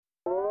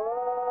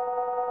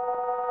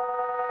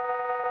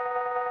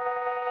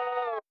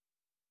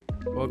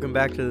Welcome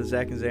back to the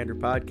Zach and Xander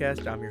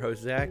podcast. I'm your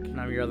host, Zach. And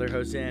I'm your other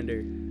host,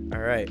 Xander. All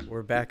right,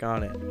 we're back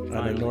on it.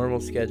 On a normal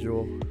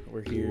schedule.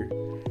 We're here.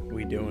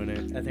 We doing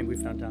it. I think we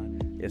found time.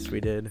 Yes, we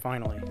did.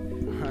 Finally.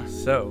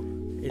 So,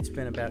 It's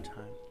been about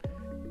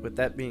time. with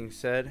that being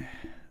said,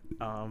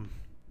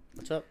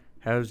 What's up?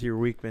 how's your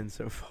week been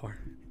so far?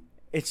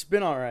 It's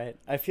been all right.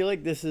 I feel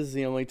like this is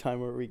the only time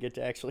where we get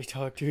to actually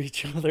talk to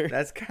each other.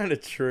 That's kind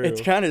of true.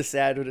 It's kind of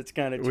sad, but it's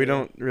kind of true. We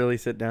don't really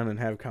sit down and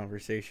have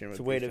conversation with It's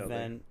a way each to other.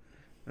 vent.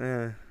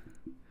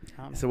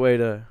 It's a way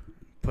to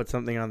put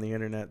something on the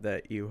internet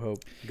that you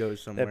hope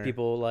goes somewhere. That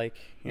people like,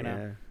 you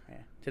know. Yeah.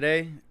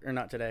 Today, or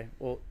not today.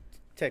 Well,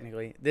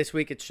 technically, this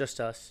week it's just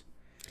us.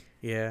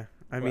 Yeah.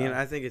 I mean,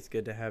 I think it's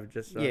good to have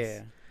just us.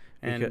 Yeah.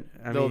 And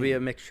Because, there'll be a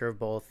mixture of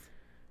both.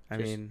 I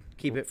Just mean,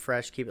 keep it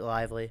fresh, keep it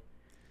lively.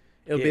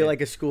 It'll be like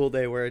a school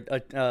day where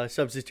a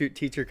substitute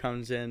teacher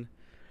comes in,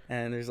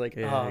 and there's like,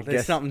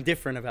 there's something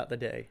different about the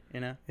day, you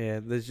know? Yeah,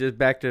 there's just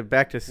back to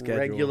schedule.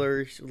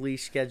 Regularly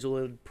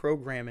scheduled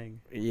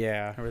programming.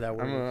 Yeah. Remember that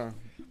word?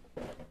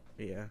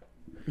 Yeah.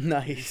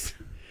 Nice.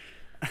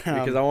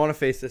 Because I want to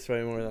face this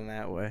way more than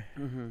that way.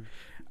 Mm-hmm.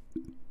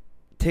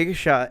 Take a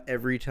shot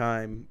every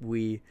time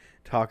we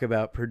talk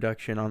about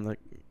production on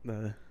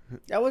the.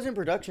 That wasn't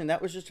production.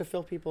 That was just to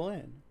fill people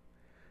in.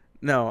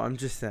 No, I'm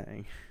just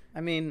saying.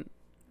 I mean,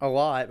 a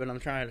lot, but I'm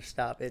trying to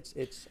stop.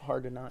 It's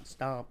hard to not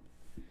stop,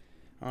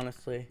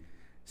 honestly.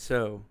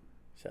 So,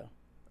 So,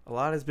 a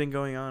lot has been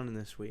going on in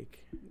this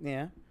week.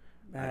 yeah,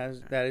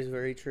 that is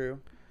very true.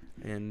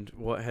 And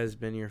what has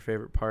been your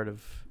favorite part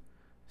of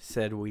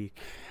said week?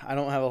 I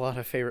don't have a lot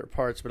of favorite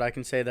parts, but I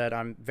can say that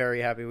I'm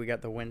very happy we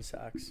got the wind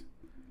socks.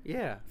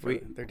 Yeah, Their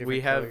different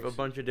we have colors. a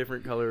bunch of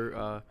different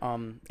color.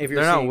 If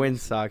They're not wind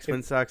socks.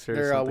 Wind socks are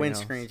they're something wind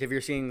else. screens. If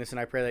you're seeing this, and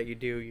I pray that you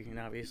do, you can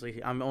obviously.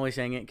 I'm only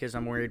saying it because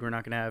I'm worried we're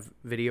not going to have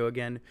video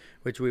again,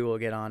 which we will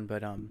get on.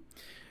 But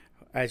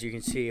as you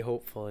can see,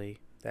 hopefully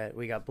that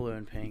we got blue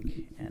and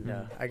pink, and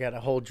I got a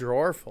whole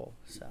drawer full,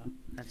 so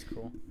that's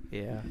cool.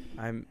 Yeah,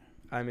 I'm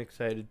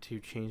excited to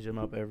change them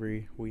up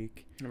every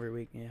week. Every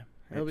week, yeah,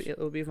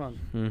 it'll be fun.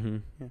 Mm-hmm.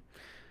 Yeah.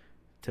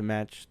 To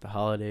match the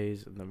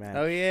holidays and the match.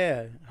 Oh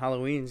yeah,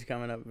 Halloween's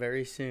coming up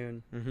very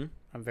soon. Mm-hmm.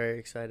 I'm very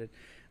excited.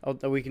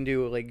 We can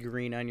do like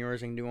green on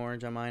yours and do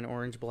orange on mine,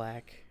 orange,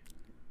 black,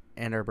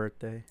 And our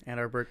birthday. and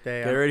our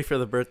birthday. Get ready for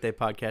the birthday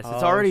podcast. It's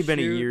Oh, already been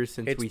a shoot. year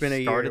since It's we been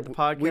a started year. the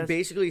podcast. We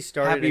basically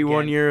started Happy again.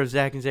 1 year of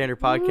Zach and Xander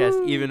podcast,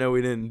 Woo! even though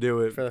we didn't do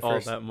it For the all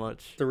first that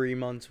much. 3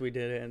 months we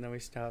did it, and then we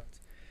stopped,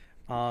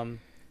 or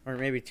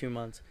maybe 2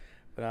 months.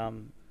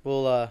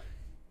 But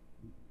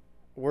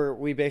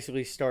we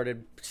basically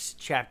started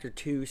chapter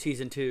 2,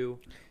 season 2,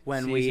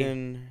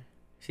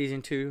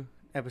 season 2,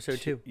 episode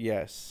 2.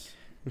 Yes.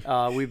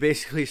 We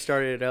basically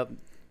started it up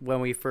when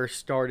we first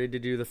started to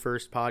do the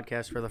first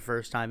podcast for the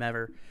first time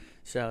ever.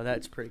 So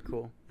that's pretty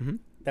cool. Mm-hmm.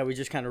 That we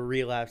just kind of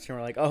relapsed and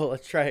we're like, oh,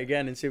 let's try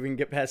again and see if we can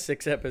get past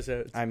 6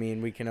 episodes. I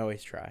mean, we can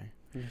always try.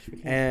 Yes, we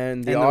can.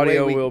 And the And the way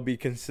audio we- will be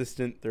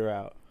consistent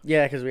throughout.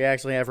 Yeah, because we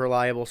actually have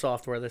reliable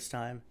software this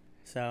time.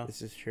 So,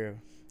 This is true.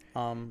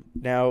 um,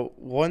 Now,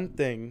 one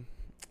thing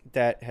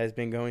that has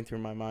been going through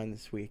my mind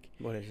this week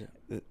what is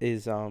it?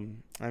 is I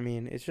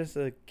mean, it's just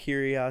a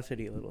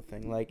curiosity little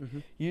thing. Like Mm-hmm.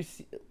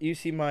 you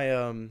see my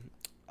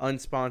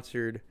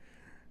unsponsored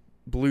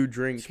blue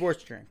drink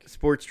Sports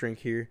drink.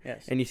 here,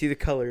 Yes. and you see the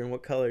color, and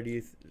what color do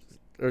you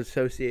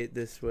associate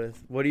this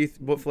with? What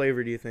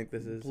flavor do you think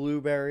this is?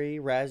 Blueberry,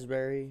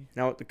 raspberry.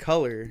 Now with the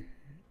color,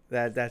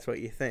 that's what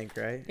you think,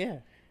 right? Yeah.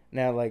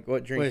 Now, like,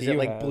 what drink What is do it, you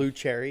like have? blue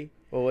cherry?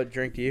 Well, what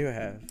drink do you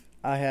have?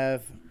 I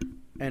have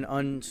an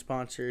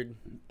unsponsored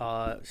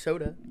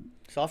soda,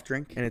 soft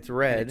drink. And it's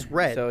red. And it's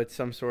red. So it's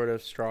some sort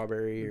of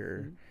strawberry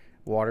or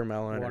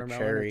watermelon or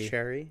cherry.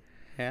 cherry.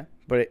 Yeah.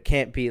 But it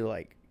can't be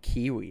like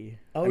kiwi.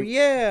 Oh,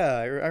 yeah.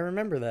 I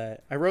remember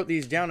that. I wrote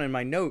these down in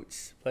my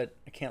notes, but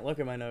I can't look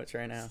at my notes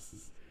right now.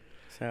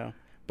 So,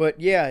 but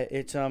yeah,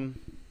 it's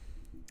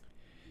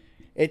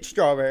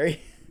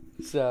strawberry.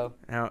 So,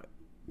 Now,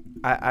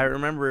 I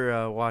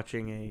remember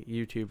watching a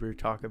YouTuber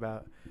talk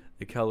about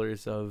the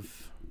colors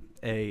of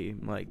a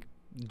like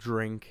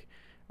drink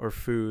or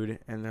food,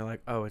 and they're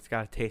like, "Oh, it's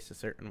got to taste a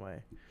certain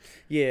way."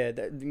 yeah,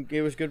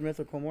 it was Good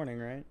Mythical Morning,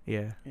 right?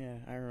 Yeah. Yeah,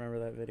 I remember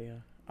that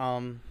video.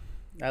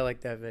 I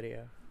like that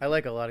video. I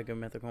like a lot of Good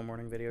Mythical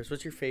Morning videos.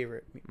 What's your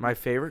favorite? My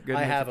favorite Good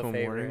I have a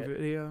Mythical Morning favorite.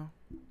 video.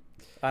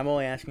 I'm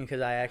only asking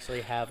because I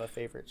actually have a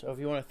favorite. So if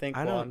you want to think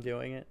I while don't- I'm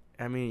doing it.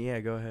 I mean, yeah,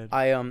 go ahead.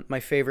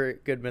 My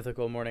favorite Good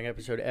Mythical Morning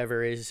episode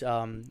ever is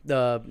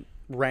the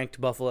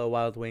ranked Buffalo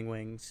Wild Wing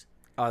wings.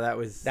 Oh, that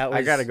was. That I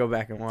was- gotta go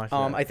back and watch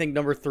that. I think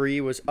number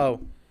 3 was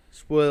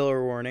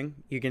spoiler warning.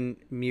 You can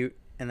mute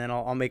and then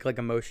I'll make like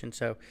a motion.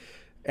 So,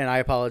 and I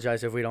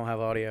apologize if we don't have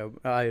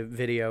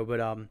video,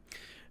 but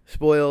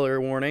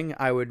spoiler warning.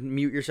 I would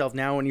mute yourself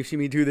now when you see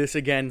me do this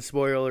again.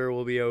 Spoiler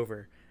will be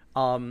over.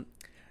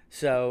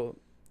 So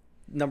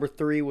number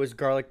 3 was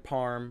garlic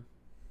parm.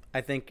 I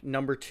think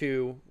number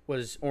 2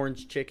 was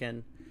orange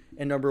chicken,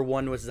 and number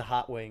 1 was the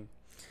hot wing.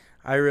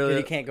 I really,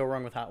 You can't go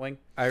wrong with hot wing.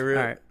 I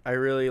really, Alright. I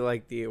really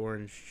like the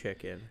orange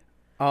chicken.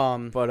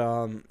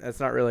 But that's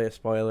not really a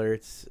spoiler.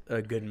 It's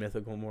a good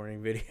mythical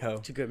morning video.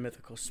 It's a good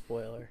mythical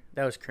spoiler.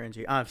 That was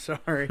cringy. I'm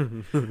sorry.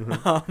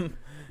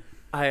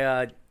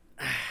 I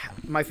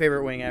my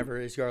favorite wing ever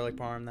is garlic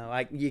parm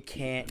though. You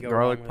can't go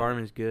Garlic wrong with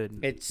parm is good.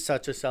 It's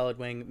such a solid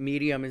wing.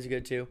 Medium is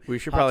good too. We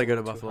should Hot's probably a go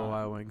to little too Buffalo hot.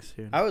 Wild Wings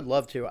soon. I would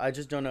love to. I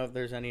just don't know if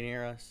there's any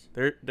near us.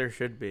 There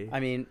should be. I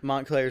mean,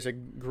 Montclair is a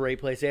great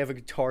place. They have a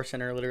guitar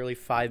center literally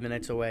 5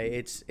 minutes away.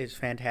 It's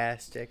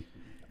fantastic.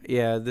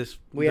 Yeah,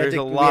 We had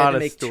to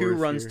make 2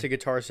 runs to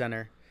Guitar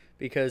Center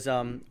because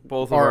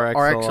both of our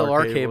our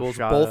XLR cables,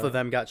 both of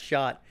them got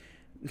shot.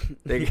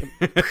 They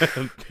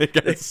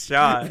got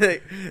shot.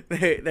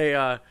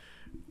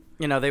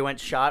 They went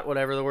shot,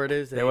 whatever the word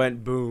is. They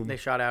went boom. They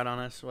shot out on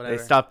us, whatever.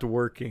 They stopped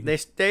working.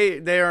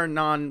 They are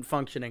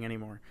non-functioning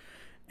anymore.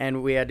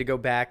 And we had to go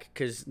back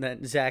because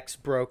Zach's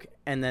broke.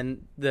 And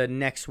then the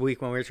next week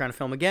when we were trying to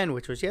film again,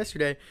 which was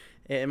yesterday,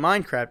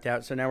 mine crapped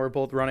out. So now we're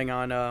both running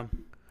on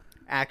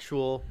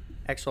actual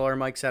XLR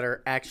mics that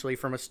are actually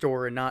from a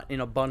store and not in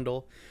a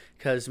bundle.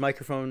 Because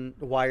microphone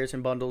wires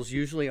and bundles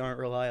usually aren't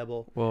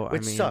reliable,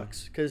 which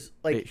sucks. Because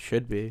it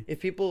should be.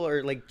 If people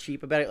are like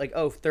cheap about it, like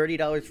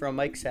 $30 for a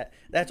mic set,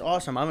 that's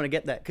awesome. I'm gonna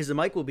get that because the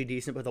mic will be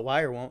decent, but the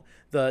wire won't.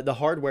 The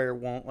hardware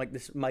won't, like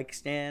this mic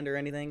stand or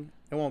anything.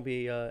 It won't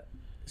be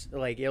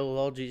it'll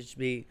all just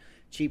be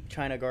cheap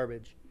China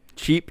garbage.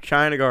 Cheap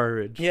China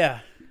garbage. Yeah,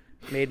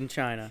 made in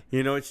China.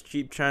 You know it's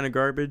cheap China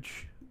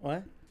garbage?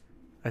 What?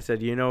 I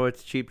said, you know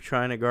it's cheap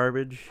China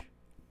garbage?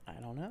 I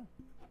don't know.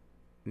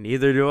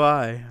 Neither do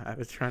I. I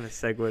was trying to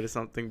segue to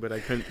something, but I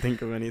couldn't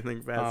think of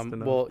anything fast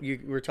enough. Well, you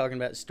were talking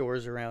about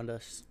stores around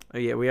us. Oh,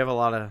 yeah, we have a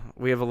lot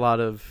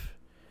of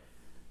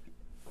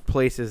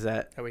places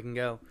that we can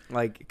go.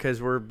 Like,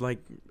 because we're like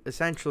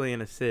essentially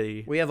in a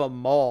city. We have a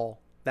mall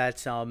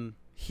that's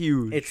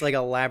huge. It's like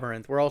a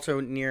labyrinth. We're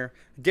also near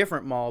a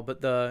different mall,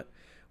 but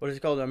what is it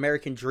called? The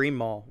American Dream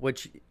Mall,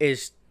 which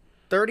is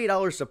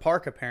 $30 to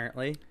park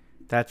apparently.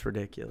 That's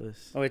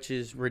ridiculous. Which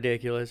is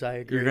ridiculous. I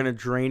agree. You're gonna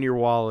drain your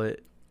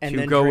wallet. And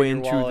to then go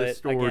into the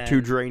store again. to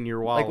drain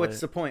your wallet. Like,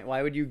 what's the point?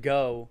 Why would you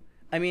go?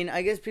 I mean,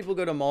 I guess people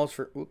go to malls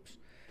for. Oops.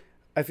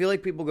 I feel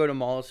like people go to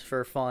malls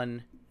for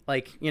fun.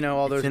 Like,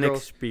 all those girls,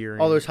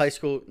 experience. all those high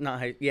school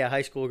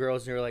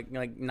girls who are like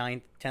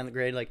 9th, 10th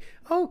grade, like,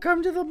 oh,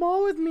 come to the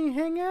mall with me,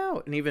 hang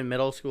out, and even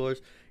middle schoolers,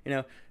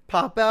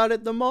 pop out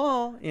at the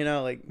mall,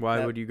 like.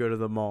 Why would you go to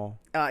the mall?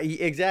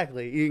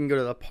 Exactly. You can go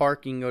to the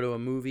park, you can go to a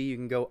movie, you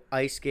can go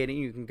ice skating,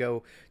 you can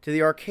go to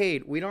the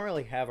arcade. We don't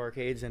really have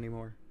arcades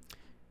anymore.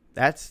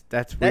 That's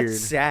weird.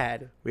 That's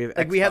sad. We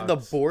have we have the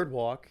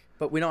boardwalk,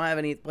 but we don't have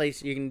any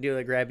place you can do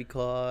the grabby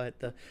claw at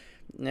the.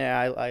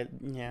 Yeah,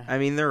 yeah. I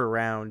mean, they're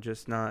around,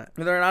 just not.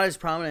 They're not as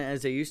prominent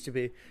as they used to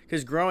be.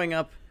 Because growing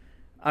up,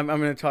 I'm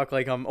going to talk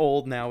like I'm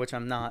old now, which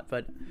I'm not.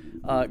 But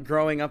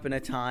growing up in a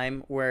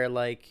time where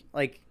like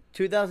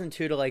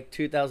 2002 to like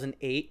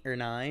 2008 or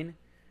 9,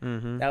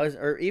 that was,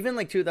 or even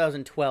like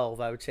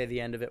 2012, I would say the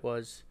end of it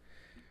was.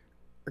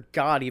 Or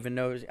God even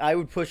knows. I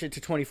would push it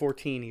to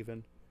 2014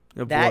 even.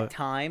 That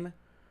time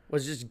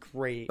was just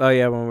great. Oh,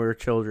 yeah, when we were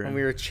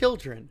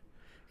children.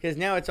 Because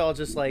now it's all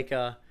just like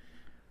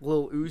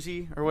Lil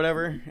Uzi or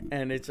whatever.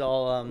 And it's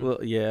all... Lil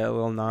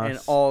Nas. And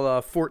all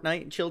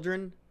Fortnite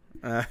children.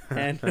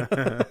 And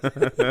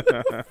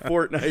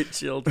Fortnite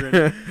children.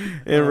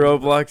 And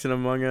Roblox and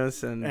Among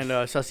Us. And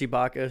Sussy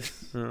Bacchus.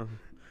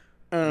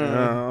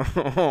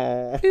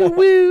 Oh.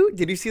 Woo.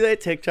 Did you see that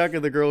TikTok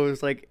of the girl who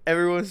was like,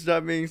 everyone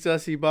stop being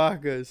Sussy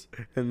Bacchus?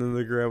 And then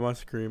the grandma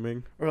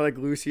screaming. Or like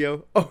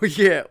Lucio. Oh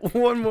yeah,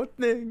 one more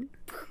thing.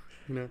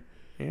 Yeah,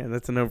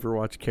 that's an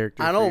Overwatch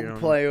character. I don't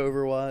play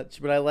Overwatch,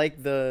 but I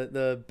like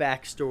the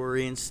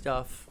backstory and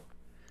stuff.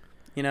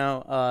 There's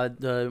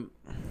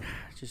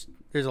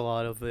a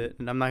lot of it,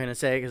 and I'm not gonna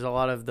say it because a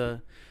lot of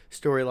the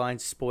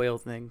storylines spoil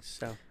things.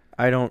 So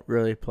I don't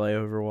really play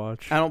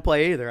Overwatch. I don't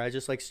play either. I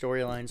just like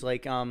storylines.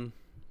 Like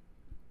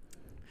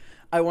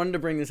I wanted to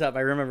bring this up. I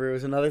remember it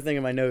was another thing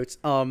in my notes.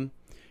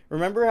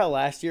 Remember how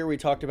last year we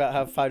talked about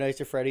how Five Nights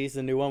at Freddy's,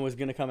 the new one, was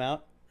going to come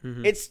out?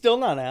 Mm-hmm. It's still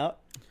not out.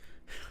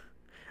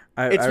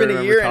 It's been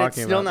a year and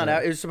it's still not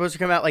out. It was supposed to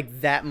come out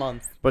like that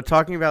month. But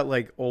talking about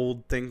like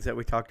old things that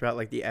we talked about,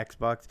 like the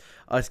Xbox,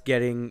 us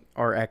getting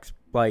our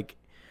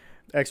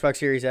Xbox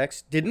Series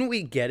X. Didn't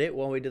we get it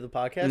while we did the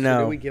podcast? No.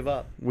 Or did we give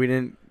up? We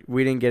didn't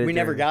get it. We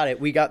never got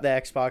it. We got the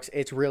Xbox.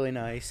 It's really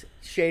nice.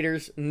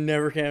 Shaders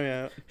never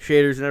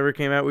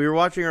came out. We were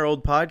watching our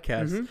old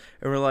podcast and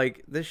we're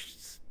like,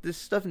 this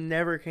stuff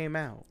never came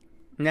out.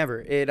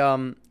 Never. It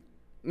the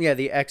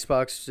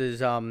Xbox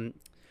is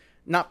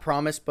not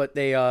promised, but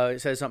they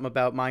says something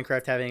about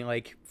Minecraft having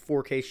like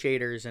 4K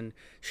shaders and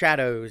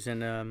shadows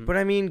and But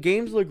I mean,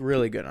 games look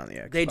really good on the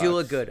Xbox. They do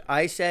look good.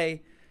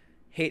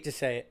 Hate to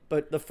say it,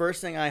 but the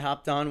first thing I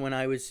hopped on when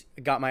I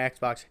got my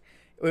Xbox,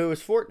 it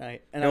was Fortnite.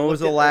 And what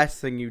was the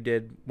last thing you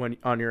did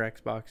on your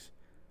Xbox?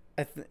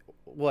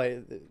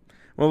 What?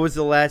 What was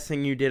the last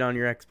thing you did on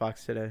your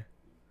Xbox today?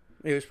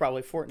 It was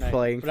probably Fortnite.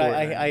 Playing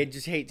Fortnite. I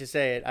just hate to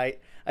say it.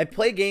 I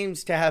play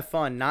games to have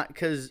fun, not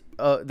because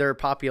they're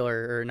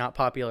popular or not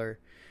popular.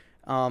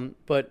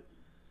 But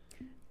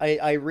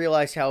I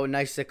realized how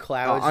nice the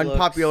clouds looks.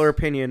 Unpopular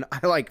opinion,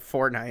 I like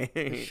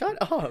Fortnite. Shut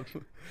up.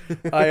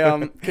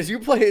 Because you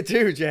play it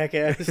too,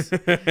 jackass.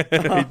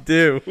 I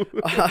do.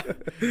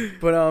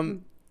 But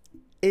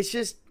it's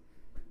just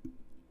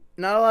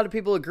not a lot of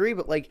people agree.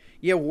 But like,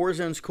 yeah,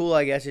 Warzone's cool.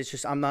 I guess it's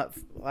just I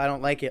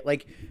don't like it.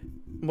 Like,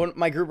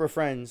 my group of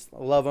friends,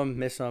 love them,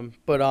 miss them,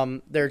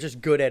 but they're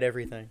just good at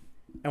everything.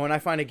 And when I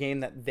find a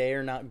game that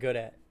they're not good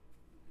at,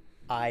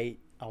 I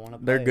want to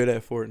play. They're good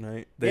at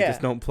Fortnite. They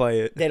just don't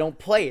play it. They don't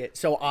play it,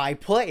 so I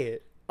play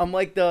it. I'm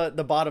like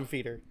the bottom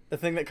feeder, the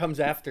thing that comes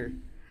after.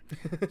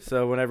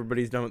 So when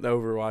everybody's done with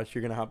Overwatch,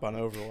 you're gonna hop on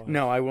Overwatch.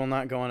 No, I will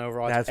not go on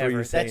Overwatch. That's ever. what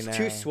you say now. That's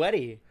too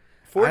sweaty.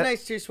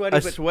 Fortnite's too sweaty.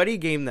 A sweaty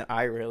game that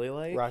I really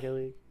like. Rocket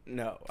League.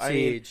 No,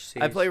 Siege.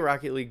 I play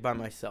Rocket League by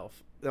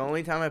myself. The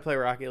only time I play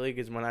Rocket League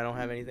is when I don't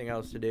have anything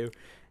else to do,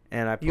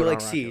 and I put You on like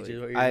Rocket Siege? League.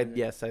 Is what you're doing.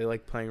 Yes, I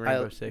like playing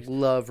Rainbow Six.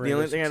 Love Rainbow The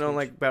only Six thing I don't Siege.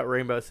 like about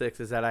Rainbow Six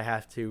is that I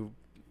have to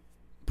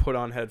put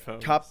on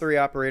headphones. Top 3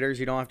 operators.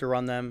 You don't have to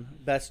run them.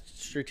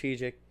 Best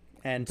strategic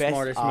and Best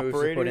smartest moves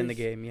to put in the operators?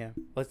 game. Yeah.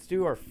 Let's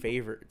do our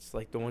favorites,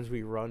 like the ones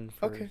we run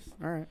first. Okay.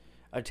 All right.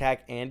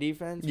 Attack and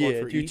defense. Yeah.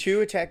 One for Do each?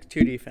 2 attack,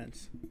 2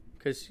 defense.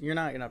 Because you're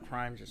not gonna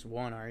prime just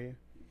 1, are you?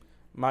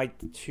 My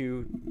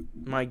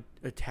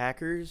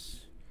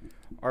attackers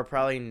are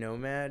probably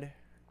Nomad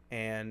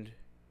and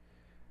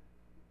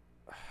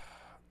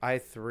I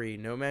 3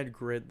 Nomad,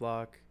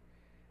 Gridlock,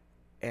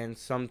 and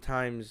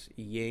sometimes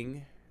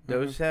Ying.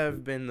 Those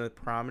have been the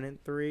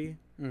prominent 3,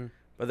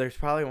 but there's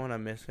probably one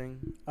I'm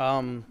missing.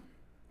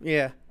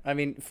 Yeah. I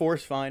mean,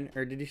 4's fine.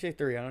 Or did you say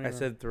 3? I don't know. I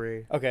said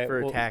 3. Okay.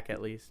 For well, attack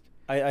at least.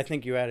 I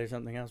think you added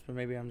something else, but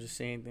maybe I'm just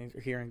seeing things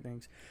or hearing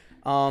things.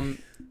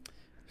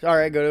 So, all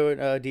right, go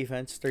to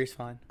defense. 3's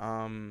fine.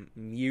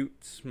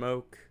 Mute,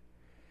 Smoke,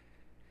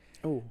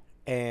 Oh,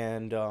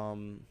 and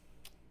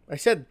I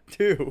said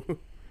 2,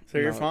 so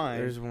you're no, fine.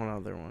 There's one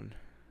other one.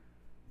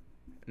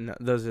 No,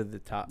 those are the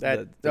top.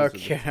 That those are the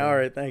okay. two. All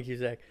right, thank you,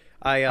 Zach.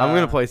 I'm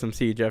gonna play some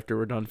Siege after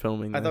we're done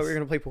filming. I This. thought we were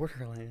gonna play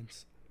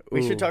Borderlands.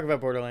 We should talk about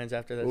Borderlands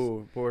after this.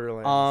 Ooh,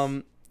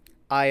 Borderlands.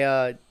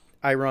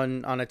 I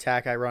run on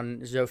attack. I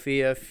run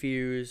Zofia,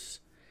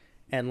 Fuse,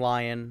 and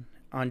Lion.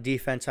 On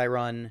defense, I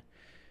run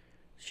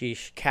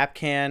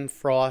Capcan,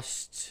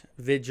 Frost,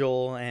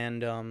 Vigil,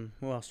 and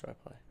who else do I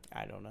play?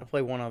 I don't I know.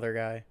 play one other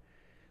guy.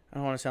 I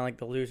don't want to sound like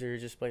the loser who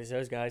just plays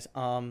those guys.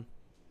 I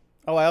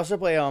also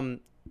play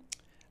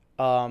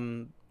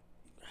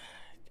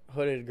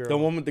hooded girl. The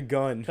one with the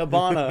gun.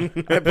 Hibana.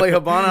 I play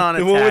Hibana on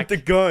attack. The one with the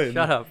gun.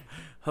 Shut up.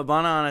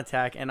 Hibana on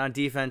attack, and on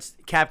defense,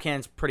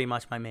 Capcan's pretty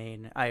much my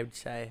main, I would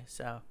say.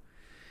 So,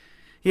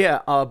 yeah,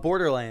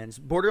 Borderlands.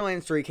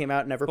 Borderlands 3 came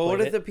out, never But played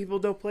what if it. the people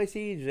don't play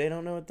Siege? They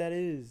don't know what that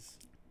is.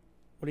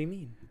 What do you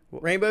mean?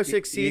 Well, Rainbow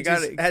Six you Siege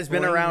gotta has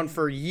been explain. around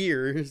for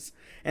years,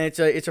 and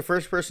it's a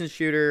first person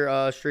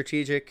shooter,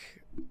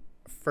 strategic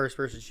first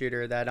person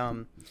shooter that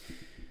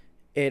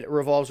it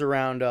revolves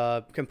around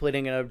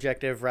completing an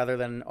objective rather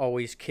than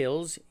always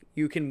kills.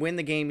 You can win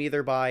the game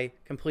either by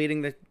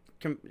completing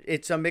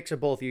it's a mix of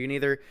both. You can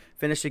either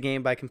finish the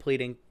game by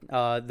completing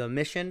the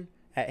mission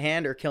at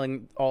hand or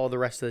killing all the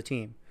rest of the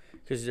team,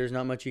 because there's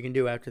not much you can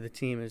do after the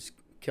team is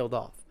killed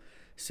off.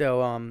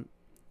 So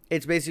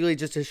it's basically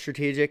just a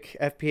strategic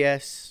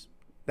FPS.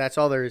 That's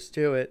all there is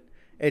to it.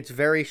 It's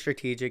very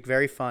strategic,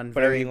 very fun,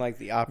 But I mean, like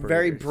the operators.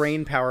 very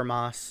brain power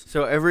moss.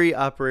 So every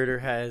operator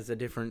has a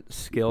different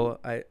skill,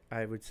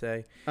 I would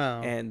say. Oh,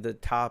 And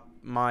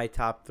my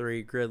top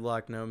 3,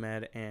 Gridlock,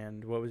 Nomad,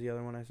 and what was the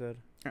other one I said?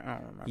 I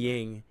don't remember.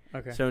 Ying.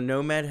 Okay. So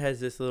Nomad has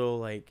this little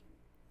like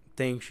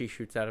thing she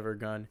shoots out of her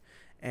gun,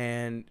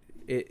 and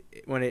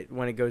when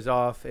it goes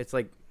off, it's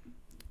like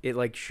it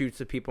like shoots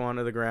the people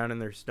onto the ground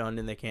and they're stunned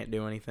and they can't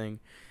do anything.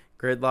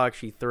 Gridlock,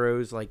 she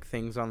throws like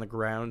things on the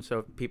ground, so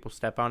if people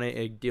step on it,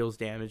 it deals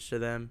damage to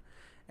them.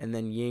 And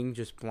then Ying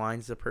just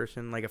blinds the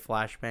person like a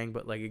flashbang,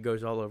 but like it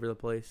goes all over the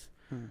place.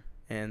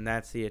 And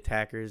that's the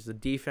attackers. The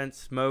defense,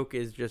 Smoke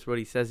is just what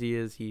he says he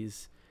is. He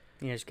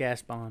has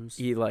gas bombs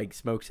He like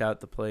smokes out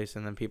the place,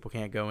 and then people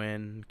can't go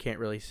in, can't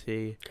really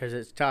see. because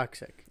it's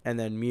toxic. And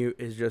then Mute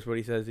is just what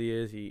he says he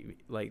is. He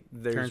like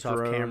there's Turns off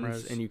drones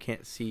cameras. and you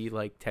can't see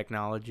like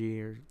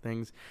technology or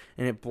things,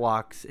 and it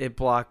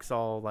blocks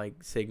all like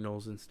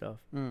signals and stuff.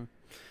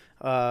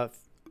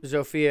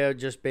 Zofia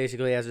just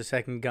basically has a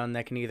second gun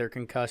that can either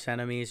concuss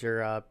enemies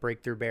or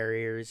break through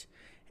barriers.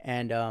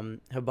 And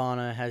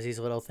Hibana has these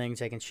little things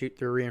that can shoot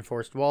through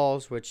reinforced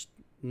walls, which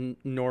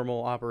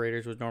normal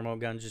operators with normal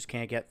guns just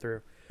can't get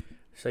through.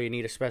 So you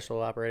need a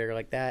special operator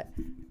like that.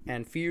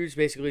 And Fuse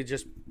basically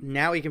just,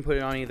 now he can put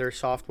it on either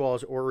soft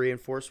walls or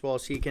reinforced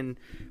walls. So he can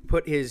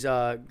put his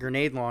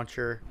grenade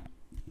launcher,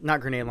 not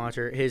grenade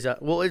launcher, his,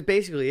 well, it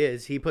basically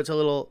is. He puts a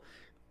little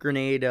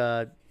grenade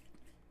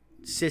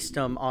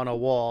system on a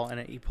wall,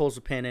 and he pulls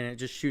a pin and it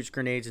just shoots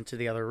grenades into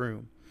the other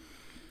room,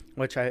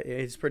 which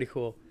is pretty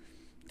cool.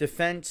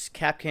 Defense,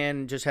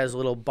 Capcan just has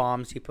little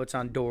bombs he puts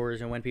on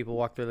doors, and when people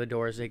walk through the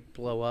doors, they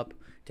blow up,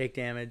 take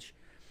damage.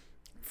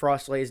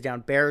 Frost lays down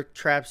bear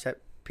traps that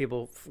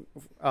people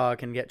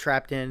can get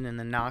trapped in and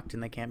then knocked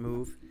and they can't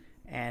move.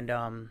 And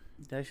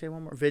Did I say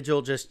one more?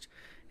 Vigil just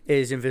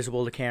is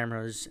invisible to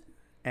cameras,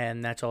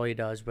 and that's all he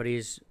does. But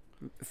he's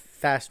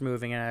fast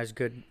moving and has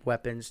good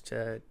weapons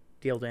to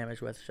deal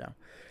damage with. So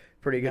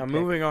pretty good. Now, pick.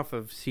 moving off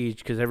of Siege,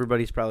 because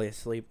everybody's probably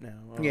asleep now.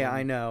 Yeah,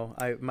 I know.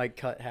 I might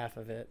cut half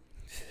of it.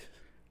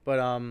 But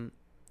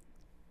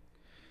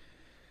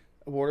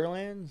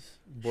Borderlands?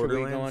 Should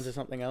we go on to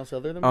something else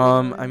other than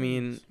Borderlands? I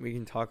mean, we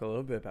can talk a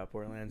little bit about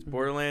Borderlands. Mm-hmm.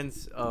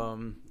 Borderlands,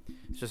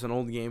 it's just an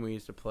old game we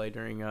used to play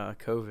during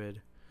COVID,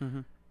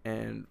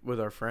 and with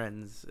our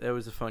friends. It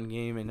was a fun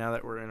game, and now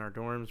that we're in our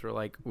dorms, we're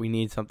like, we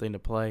need something to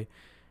play,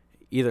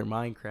 either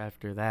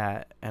Minecraft or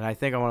that. And I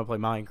think I want to play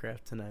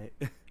Minecraft tonight.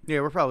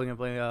 Yeah, we're probably gonna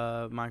play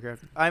Minecraft.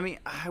 I mean,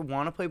 I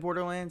want to play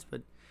Borderlands,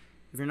 but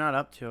if you're not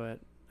up to it,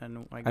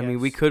 then I guess. I mean,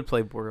 we could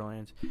play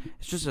Borderlands.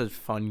 It's just a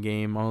fun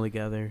game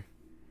altogether.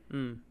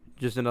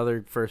 Just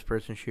another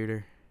first-person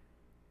shooter.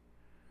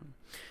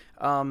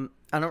 I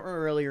don't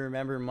really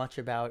remember much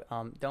about.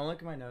 Don't look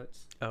at my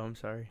notes. Oh, I'm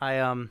sorry.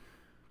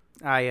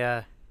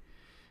 I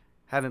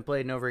haven't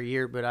played in over a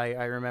year, but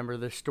I remember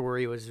the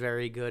story was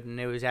very good and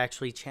it was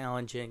actually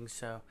challenging.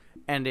 So,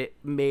 and it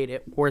made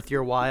it worth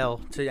your while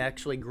to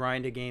actually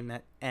grind a game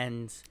that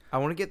ends. I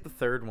want to get the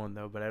third one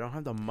though, but I don't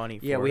have the money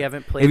for it. Yeah, we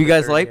haven't played. If you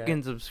guys third like yet.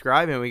 and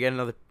subscribe, and we get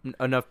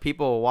enough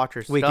people to watch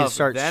our stuff, We can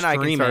start then streaming.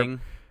 I can start.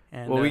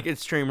 And, Well, we can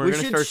stream. We're we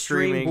gonna should start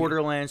stream streaming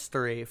Borderlands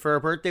 3 for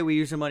our birthday. We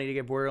use the money to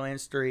get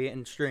Borderlands 3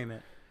 and stream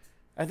it.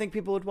 I think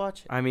people would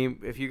watch it. I mean,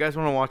 if you guys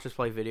want to watch us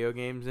play video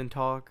games and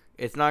talk,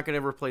 it's not going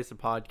to replace the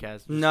podcast.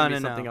 It's No.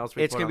 something else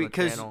we It's put gonna on be the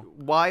because channel.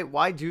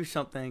 why do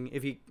something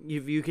if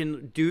you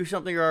can do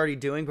something you're already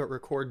doing but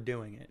record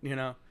doing it, you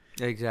know?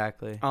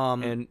 Exactly.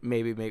 And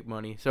maybe make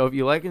money. So if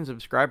you like and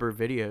subscribe our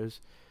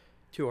videos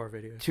To our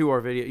videos.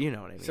 you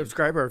know what I mean.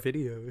 Subscribe our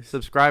videos.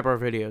 Subscribe our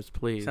videos,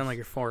 please. Sound like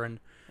you're foreign.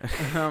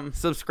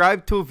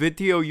 Subscribe to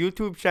video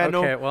YouTube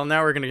channel. Okay, well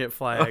now we're gonna get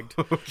flagged.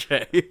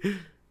 Okay.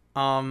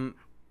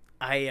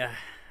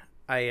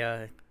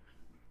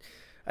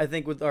 I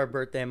think with our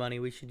birthday money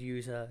we should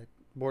use to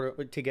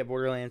get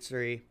Borderlands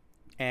 3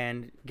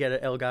 and get an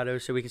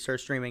Elgato so we can start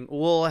streaming.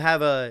 We'll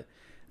have an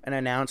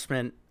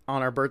announcement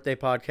on our birthday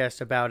podcast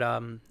about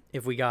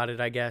if we got it,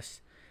 I guess.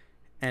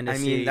 And I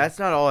mean, that's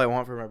not all I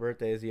want for my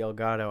birthday is the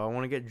Elgato. I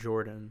want to get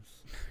Jordans.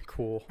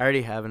 cool. I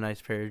already have a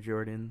nice pair of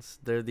Jordans.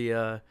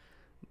 They're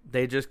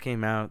they just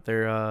came out.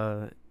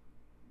 They're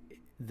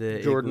the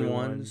Jordan Igloo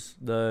ones.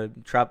 The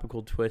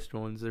tropical twist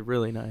ones. They're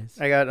really nice.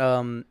 I got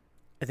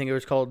I think it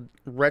was called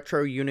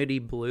Retro Unity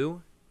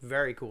Blue.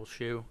 Very cool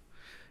shoe.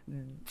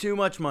 Too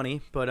much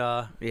money,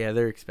 but Yeah,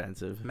 they're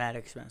expensive. mad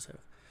expensive.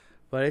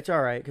 But it's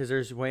all right because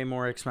there's way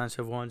more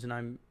expensive ones, and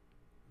I'm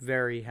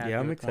very happy. Yeah,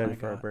 I'm with the one excited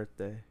I for our got.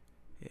 birthday.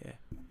 Yeah,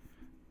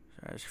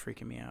 sorry, it's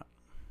freaking me out.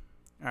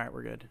 All right,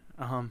 we're good.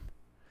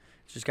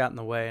 It's just got in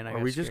the way, and I. Are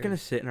got we just scared. gonna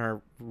sit in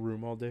our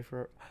room all day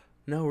for?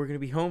 No, we're gonna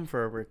be home for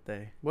our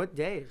birthday. What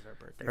day is our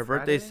birthday? Our Friday?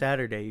 birthday's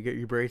Saturday. You get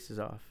your braces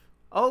off.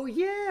 Oh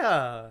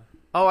yeah.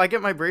 Oh, I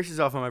get my braces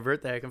off on my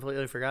birthday. I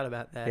completely forgot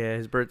about that.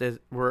 Yeah,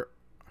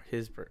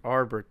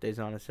 our birthday's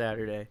on a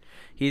Saturday.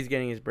 He's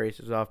getting his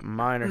braces off.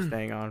 Mine are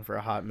staying on for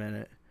a hot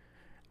minute.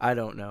 I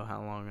don't know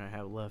how long I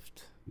have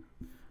left.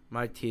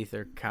 My teeth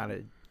are kind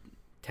of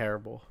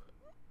terrible.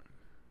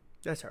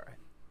 That's all right.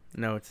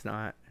 No, it's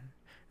not.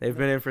 They've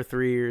been in for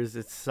 3 years.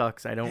 It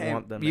sucks. I don't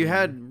want them. You anymore.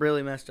 had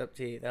really messed up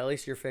teeth. At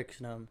least you're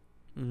fixing them.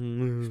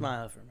 Mm.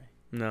 Smile for me.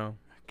 No.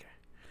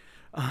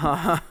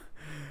 I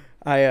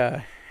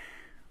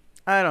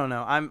don't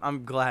know.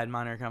 I'm glad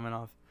mine are coming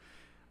off.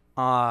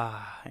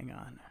 Hang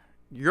on.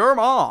 Your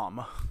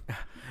mom.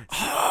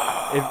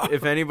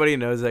 If anybody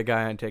knows that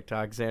guy on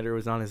TikTok, Xander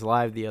was on his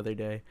live the other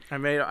day.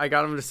 I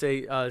got him to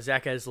say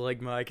Zach has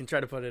ligma. I can try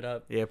to put it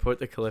up. Yeah, put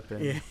the clip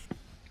in. Yeah.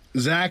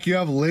 Zach, you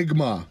have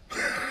ligma.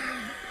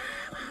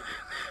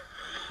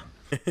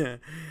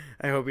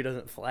 I hope he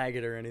doesn't flag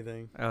it or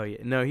anything. Oh yeah.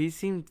 No, he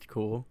seemed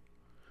cool.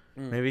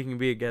 Maybe he can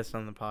be a guest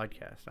on the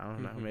podcast. I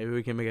don't know. Mhm. Maybe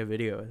we can make a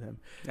video with him.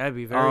 That'd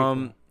be very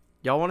cool.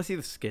 Y'all want to see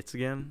the skits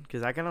again?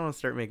 Because I kind of want to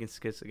start making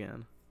skits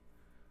again.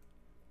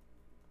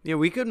 Yeah,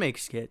 we could make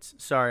skits.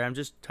 Sorry, I'm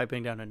just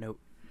typing down a note.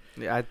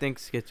 Yeah, I think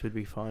skits would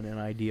be fun and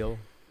ideal.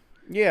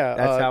 Yeah,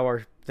 That's how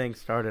our thing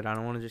started. I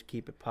don't want to just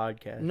keep it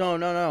podcast. No.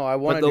 I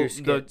want to do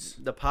skits.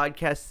 The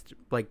podcast,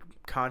 like,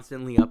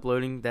 constantly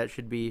uploading, that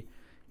should be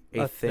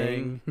a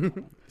thing.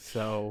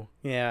 So,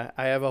 Yeah,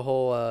 I have a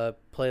whole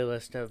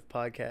playlist of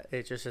podcast.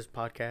 It just says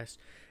podcast.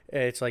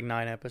 It's like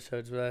 9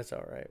 episodes, but that's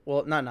all right.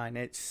 Well, not 9.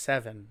 It's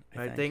 7.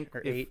 I think or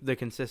if 8. the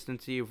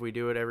consistency, if we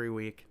do it every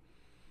week,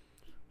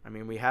 I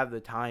mean, we have the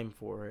time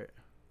for it.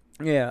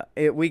 Yeah,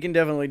 we can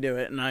definitely do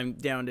it, and I'm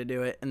down to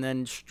do it. And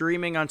then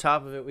streaming on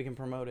top of it, we can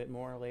promote it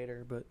more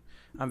later. But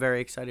I'm very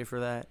excited for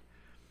that.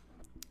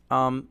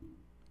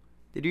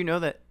 Did you know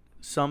that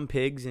some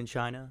pigs in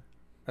China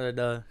are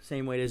the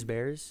same weight as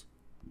bears?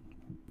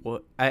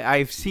 Well,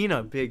 I've seen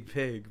a big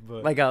pig,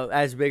 but Like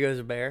as big as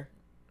a bear?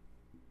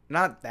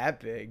 not that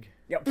big.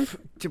 Yep.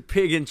 To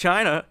pig in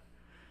China.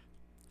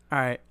 All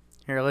right,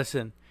 here,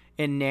 listen.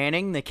 In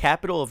Nanning, the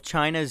capital of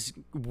China's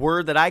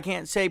word that I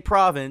can't say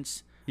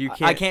province, You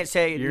can't. I can't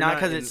say You're not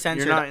because in- it's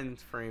censored. You're not in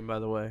frame, by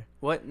the way.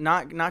 What?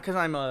 Not because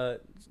I'm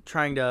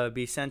trying to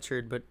be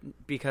censored, but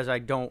because I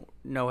don't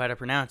know how to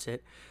pronounce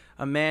it.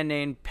 A man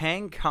named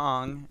Pang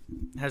Kong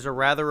has a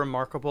rather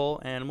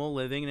remarkable animal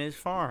living in his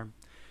farm.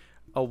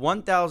 A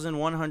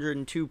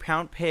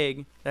 1,102-pound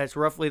pig that's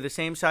roughly the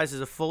same size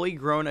as a fully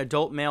grown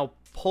adult male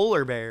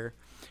polar bear,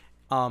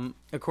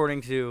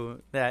 according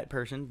to that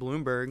person,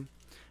 Bloomberg.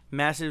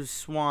 Massive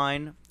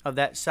swine of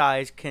that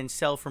size can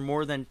sell for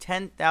more than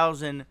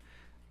 10,000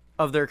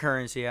 of their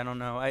currency. I don't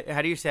know.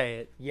 How do you say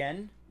it?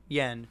 Yen?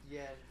 Yen.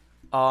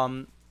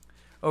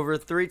 Over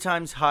 3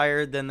 times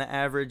higher than the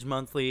average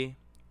monthly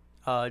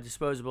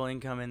disposable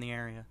income in the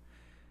area.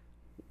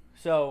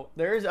 So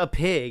there's a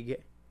pig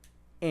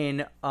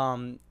in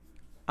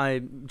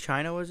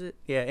China, was it?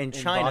 Yeah, in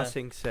China. Ba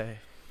Sing Se.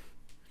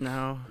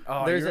 No.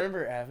 Oh, There's you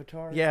remember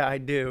Avatar? Yeah, I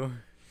do.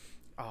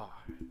 Oh,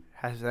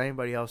 has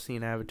anybody else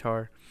seen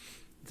Avatar?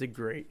 It's a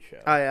great show.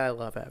 I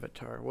love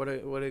Avatar. What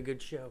a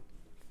good show.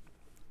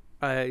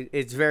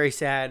 It's very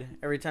sad.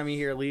 Every time you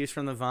hear Leaves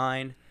from the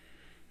Vine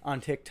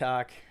on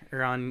TikTok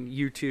or on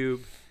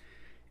YouTube,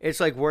 it's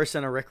like worse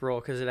than a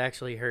Rickroll because it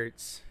actually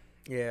hurts.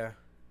 Yeah,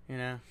 You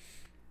know?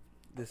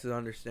 this is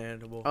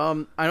understandable.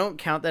 I don't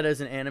count that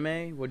as an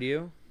anime. Would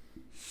you?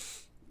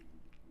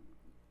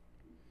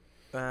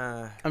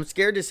 I'm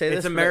scared to say this.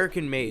 It's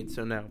American made,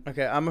 so no.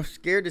 Okay, I'm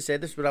scared to say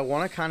this, but I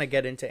want to kind of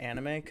get into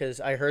anime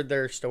because I heard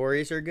their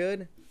stories are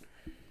good.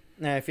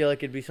 And I feel like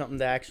it'd be something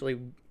to actually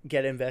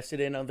get invested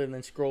in other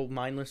than scroll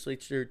mindlessly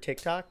through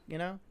TikTok, you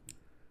know?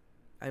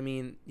 I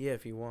mean, yeah,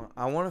 if you want.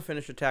 I want to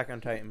finish Attack on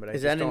Titan, but I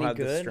Is just that don't any have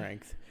the good?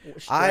 strength.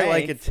 Strength? I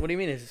like it. What do you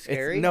mean? Is it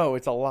scary? No,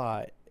 it's a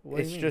lot. What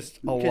do It's you mean? just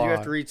a lot. Because you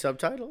have to read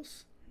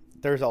subtitles?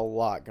 There's a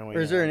lot going on.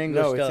 Or is there an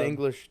English No, dub? it's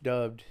English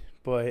dubbed,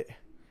 but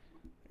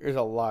there's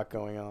a lot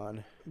going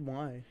on.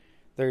 Why?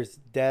 There's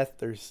death,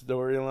 there's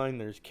storyline,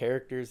 there's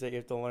characters that you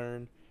have to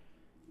learn.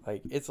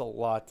 Like, it's a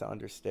lot to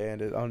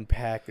understand and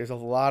unpack. There's a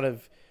lot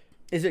of...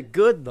 Is it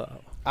good,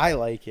 though? I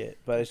like it,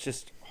 but it's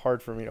just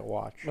hard for me to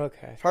watch.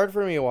 Okay. It's hard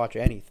for me to watch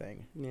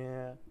anything.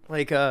 Yeah.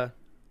 Like,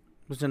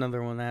 what's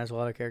another one that has a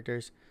lot of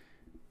characters?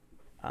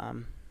 I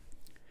mean,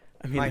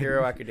 My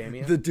Hero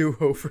Academia. The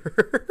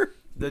Do-Over.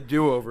 The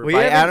Do-Over We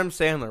by haven't- Adam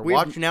Sandler. we've-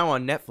 Watch now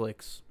on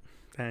Netflix.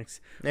 Thanks.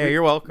 Yeah,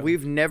 you're welcome.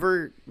 We've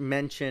never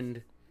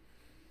mentioned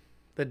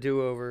The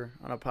Do-Over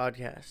on a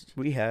podcast.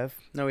 We have.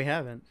 No, we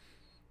haven't.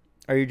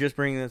 Are you just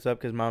bringing this up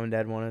because Mom and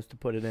Dad want us to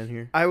put it in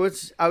here? I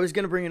was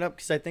gonna bring it up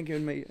because I think it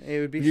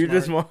would be. You smart.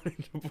 just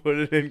wanted to put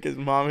it in because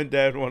Mom and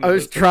Dad wanted. I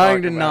was us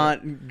trying talk to about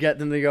it. not get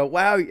them to go,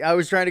 wow. I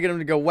was trying to get them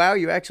to go, wow,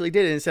 you actually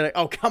did it. Instead of,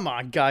 oh, come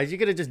on, guys. You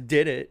could have just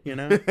did it, you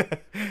know?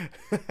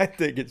 I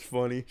think it's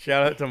funny.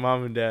 Shout out to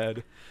Mom and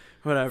Dad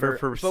Whatever.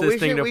 for But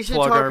persisting to we should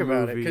plug talk our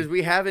about it movie. because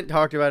we haven't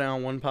talked about it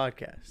on one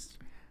podcast.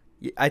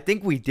 I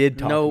think we did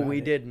talk No, about we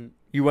it. didn't.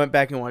 You went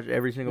back and watched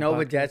every single No, podcast?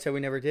 but Dad said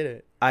we never did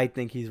it. I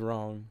think he's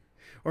wrong.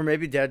 Or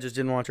maybe Dad just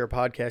didn't watch our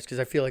podcast because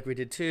I feel like we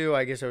did too.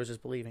 I guess I was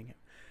just believing him.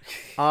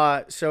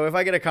 So if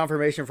I get a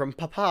confirmation from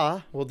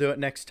Papa, we'll do it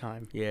next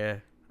time. Yeah.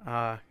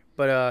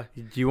 But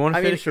Do you want to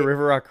I mean, finish the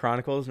River Rock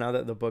Chronicles now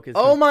that the book is...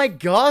 oh my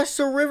gosh,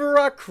 the River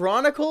Rock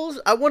Chronicles!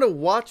 I want to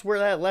watch where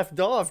that left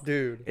off,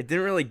 dude. It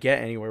didn't really get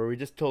anywhere. We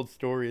just told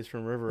stories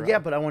from River Rock. Yeah,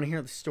 but I want to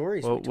hear the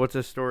stories. Well, what's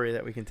a story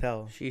that we can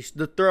tell? She's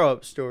the throw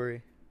up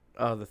story.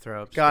 Oh, the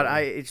throw up God,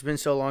 story. it's been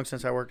so long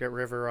since I worked at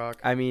River Rock.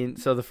 I mean,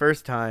 so the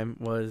first time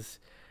was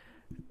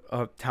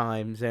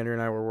Xander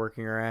and I were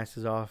working our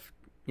asses off,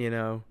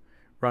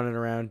 running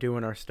around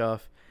doing our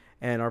stuff,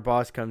 and our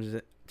boss comes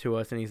to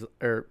us and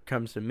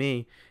comes to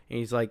me and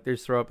he's like,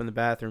 "There's throw up in the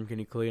bathroom. Can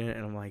you clean it?"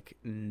 And I'm like,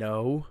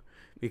 "No,"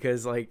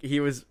 because he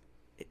was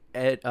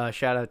Ed.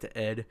 Shout out to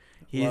Ed.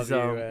 He's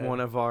Love you, Ed. one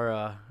of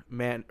our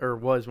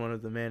was one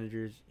of the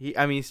managers. He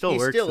still He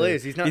works. still there.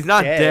 is. He's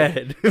not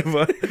dead. dead.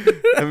 But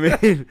I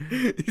mean,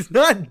 He's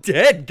not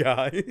dead,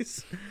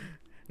 guys.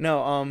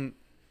 No,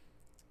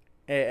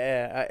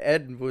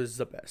 Ed was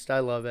the best. I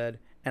love Ed,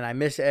 and I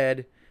miss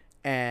Ed.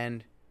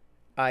 And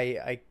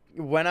I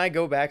when I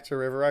go back to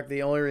River Rock,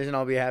 the only reason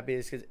I'll be happy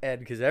is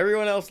because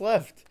everyone else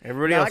left.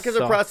 everybody Not else because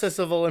of sucks. process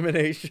of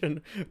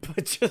elimination,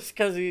 but just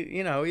because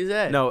he's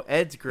Ed. No,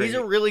 Ed's great. he's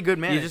a really good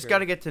manager. You just got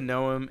to get to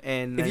know him.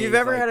 And If then you've he's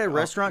ever like, had a "Oh,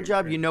 restaurant you're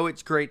job, great." you know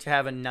it's great to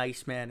have a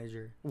nice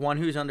manager, one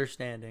who's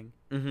understanding.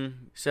 Mhm.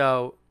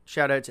 So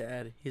shout out to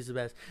Ed. He's the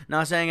best.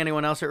 Not saying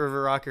anyone else at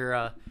River Rock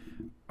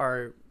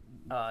are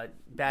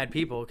bad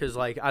people, because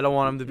I don't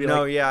want them to be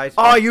No, like, yeah.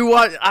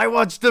 I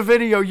watched the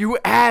video, you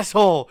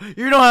asshole.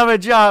 You don't have a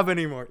job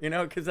anymore,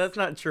 because that's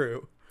not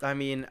true. I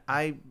mean,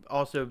 I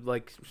also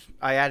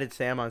I added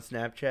Sam on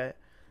Snapchat,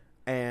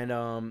 and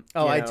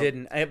I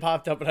didn't. It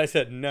popped up and I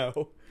said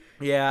no.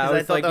 Yeah, 'Cause I I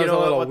was thought like, that you was know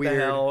a little what weird.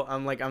 the hell?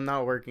 I'm like, I'm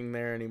not working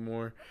there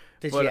anymore.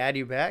 Did But, she add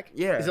you back?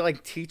 yeah. Is it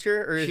like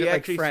teacher or is She it like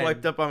actually friend?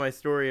 swiped up on my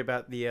story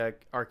about the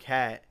our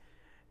cat,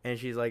 and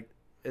she's like,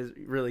 "Is a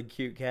really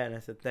cute cat," and I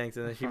said thanks,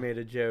 and then she made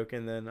a joke,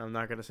 and then I'm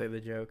not gonna say the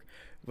joke,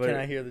 but Can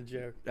I hear the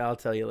joke? I'll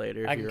tell you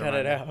later. I if can you cut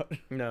it remind me. out.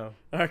 No,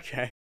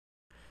 Okay.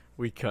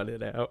 we cut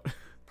it out.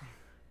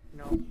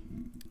 No.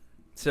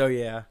 So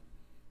yeah,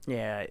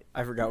 Yeah.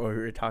 I forgot what we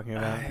were talking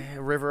about.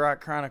 River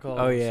Rock Chronicles.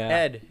 Oh, yeah.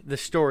 Ed, the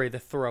story, the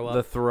throw up.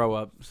 The throw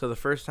up. So the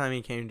first time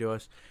he came to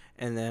us,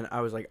 and then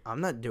I was like,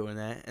 I'm not doing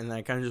that. And then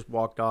I kind of just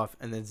walked off.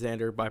 And then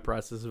Xander, by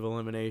process of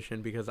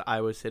elimination, because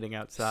I was sitting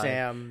outside,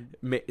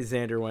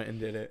 Xander went and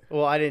did it.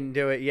 Well, I didn't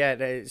do it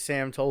yet.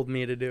 Sam told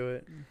me to do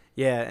it.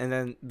 Yeah, and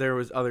then there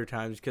was other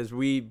times because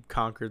we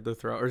conquered the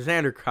throw, or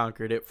Xander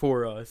conquered it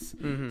for us.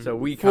 Mm-hmm. So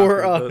we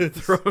for conquered us.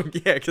 the throw.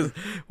 Yeah, because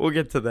we'll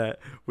get to that.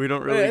 We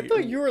don't really. Wait, I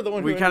thought you were the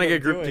one. We kind of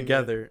get grouped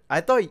together.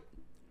 I thought.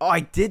 Oh,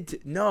 I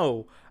did.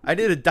 No, I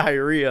did a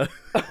diarrhea.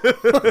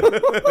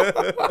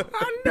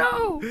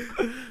 No.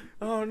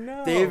 Oh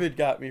no. David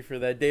got me for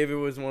that. David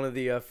was one of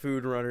the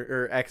food runner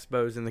or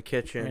expos in the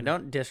kitchen. Man,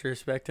 don't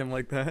disrespect him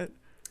like that.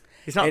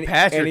 He's not and,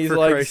 Patrick. And he's for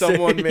like, Christ's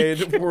someone sake.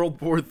 made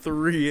World War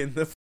III in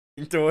the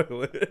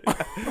toilet.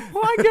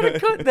 Well, I gotta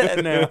cut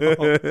that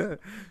now.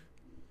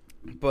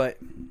 But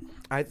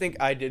I think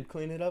I did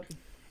clean it up.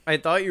 I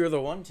thought you were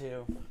the one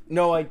to.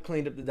 No, I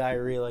cleaned up the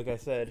diarrhea, like I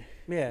said.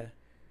 Yeah.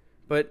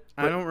 But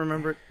I don't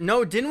remember.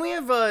 No, didn't we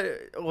have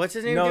what's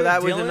his name? No, do it?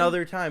 that was Dylan?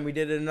 another time. We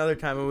did it another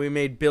time, and we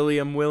made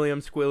William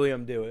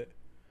Squilliam do it.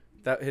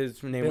 That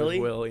his name Billy?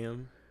 was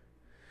William.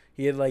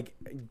 He had like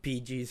Bee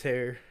Gees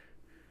hair.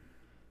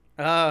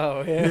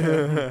 Oh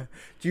yeah.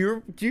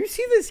 Do you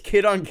see this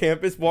kid on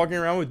campus walking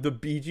around with the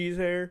Bee Gees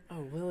hair?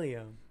 Oh,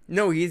 William.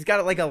 No, he's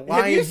got like a Have you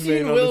lion's seen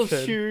mane on Will's his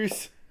head.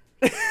 shoes?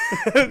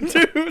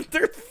 Dude,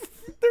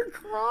 they're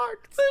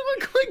Crocs. They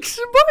look like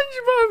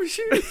SpongeBob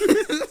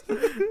shoes.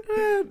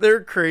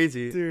 They're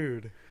crazy.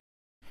 Dude.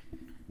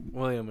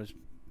 William was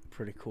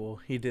pretty cool.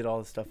 He did all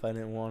the stuff I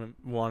didn't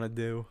want to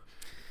do.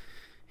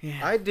 Yeah.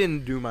 I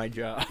didn't do my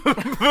job.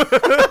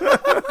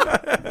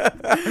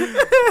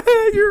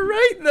 You're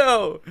right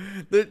though.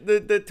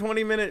 The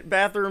 20-minute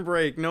bathroom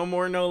break, no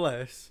more, no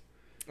less.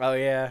 Oh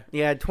yeah.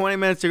 Yeah, 20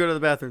 minutes to go to the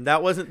bathroom.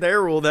 That wasn't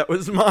their rule. That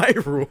was my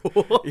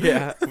rule.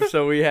 Yeah.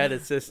 So we had a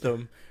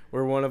system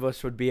where one of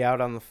us would be out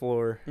on the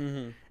floor,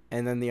 Mm-hmm.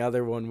 and then the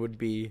other one would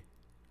be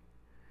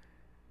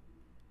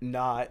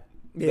not.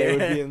 They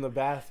would be in the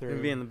bathroom.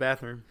 We'd be in the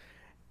bathroom.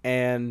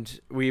 And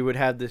we would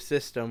have this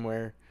system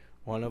where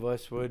one of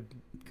us would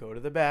go to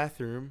the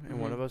bathroom and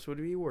one of us would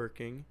be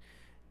working.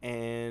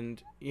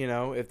 And, you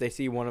know, if they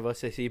see one of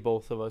us, they see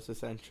both of us,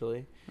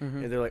 essentially.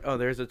 Mm-hmm. And they're like, oh,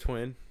 there's a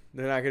twin.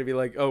 They're not going to be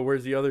like, oh,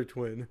 where's the other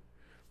twin?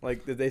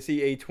 Like, if they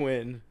see a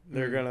twin,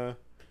 they're going to,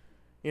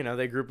 you know,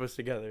 they group us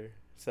together.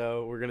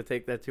 So we're going to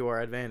take that to our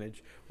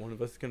advantage. One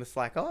of us is going to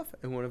slack off,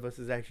 and one of us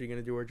is actually going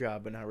to do our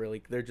job, but not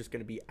really. They're just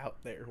going to be out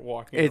there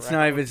walking It's around.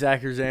 not even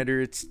Zach or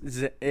Xander.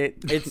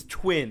 It's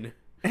twin.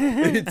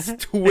 It's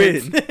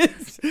twin.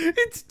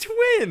 It's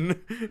twin.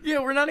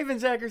 Yeah, we're not even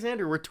Zach or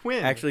Xander. We're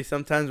twin. Actually,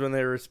 sometimes when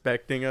they're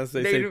respecting us,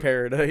 they They say do-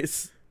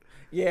 paradise.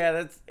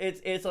 yeah,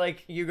 it's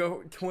like you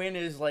go. Twin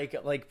is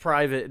like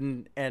private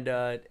and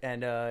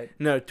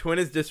No, twin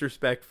is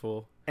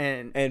disrespectful,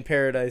 and and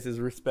paradise is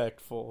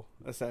respectful,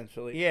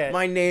 essentially. Yeah.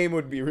 My name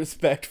would be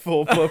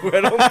respectful, but I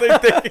don't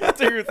think they can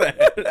do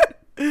that.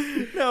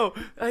 no,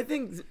 I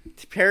think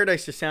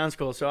paradise just sounds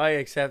cool, so I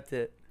accept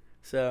it.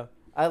 So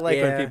I like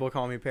when Yeah. people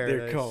call me paradise.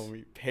 They're calling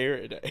me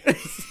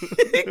paradise.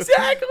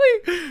 Exactly.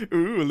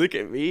 Ooh, look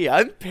at me.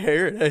 I'm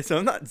paradise.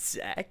 I'm not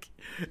Zach.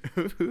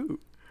 Ooh.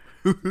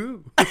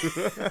 Ooh.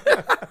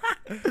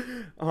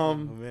 Oh,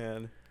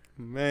 man.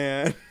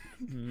 Man.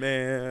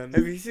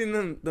 Have you seen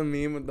the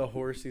meme with the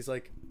horse? He's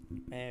like,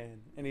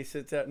 man, and he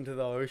sits out into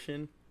the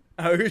ocean.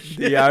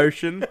 Ocean. The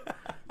ocean.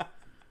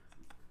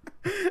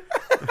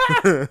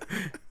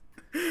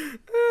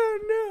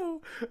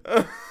 Oh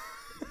no.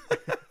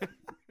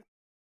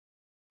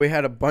 We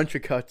had a bunch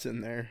of cuts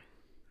in there.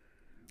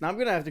 Now I'm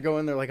gonna have to go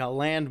in there like a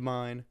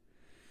landmine.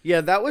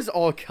 Yeah, that was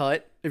all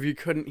cut. If you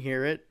couldn't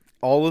hear it.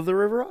 All of the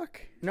River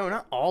Rock? No,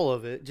 not all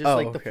of it. Just Oh,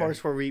 like the okay.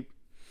 parts where we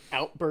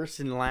outburst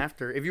in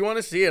laughter. If you want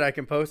to see it, I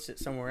can post it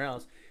somewhere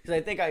else because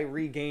I think I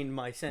regained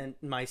my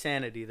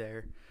sanity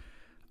there.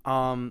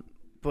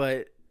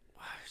 But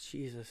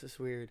Jesus, it's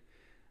weird.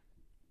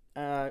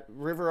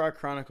 River Rock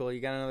Chronicle. You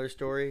got another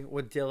story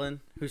with Dylan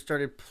who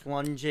started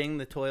plunging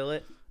the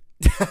toilet.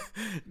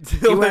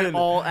 He went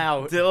all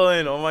out.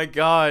 Dylan, oh my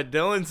god,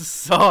 Dylan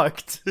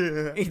sucked.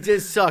 He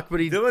did suck, but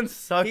Dylan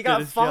sucked. he at got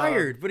his job.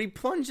 fired. But he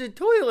plunged the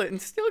toilet and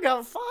still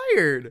got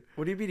fired.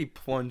 What do you mean he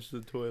plunged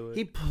the toilet?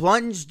 He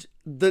plunged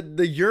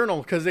the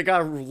urinal because it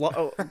got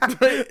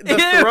the Ew.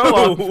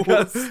 throw up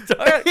got Ew,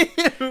 stuck.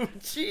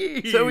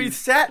 Jeez. So he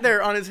sat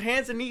there on his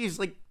hands and knees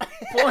like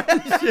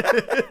plunged.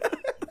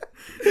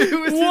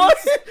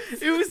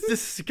 It was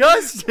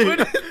disgusting. When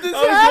did this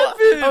I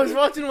happen? was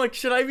watching him like,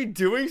 should I be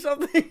doing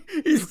something?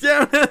 He's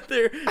down out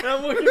there and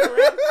I'm looking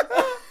around.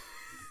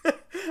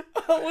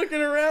 I'm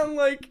looking around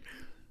like,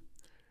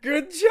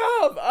 good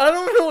job. I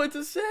don't know what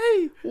to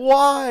say.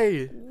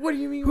 Why? What do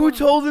you mean? Who why?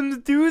 told him to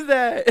do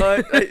that?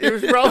 It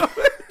was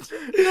probably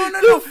No.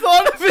 The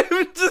thought of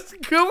him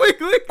just going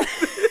like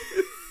this.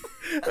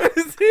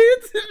 His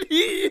hands and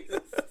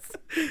knees.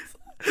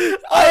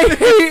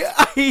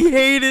 I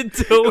hated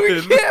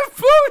Dylan. We can't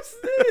post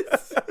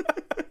this.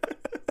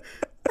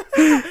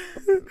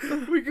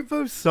 We We could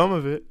post some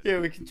of it. Yeah,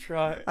 we can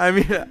try. I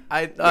mean,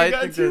 I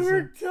got think too that's.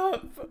 worked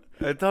up.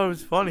 I thought it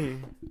was funny.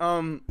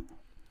 Dylan,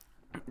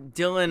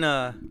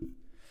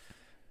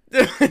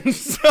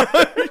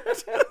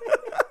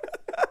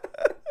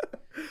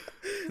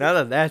 Now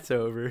that that's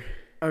over.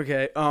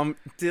 okay.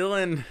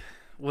 Dylan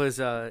was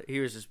he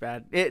was just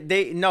bad. It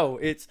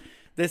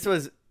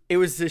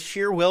was the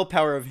sheer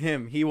willpower of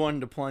him. He wanted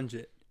to plunge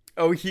it.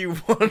 Oh, he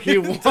wanted. He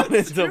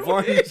wanted to do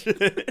plunge it.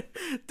 it.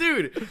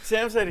 Dude,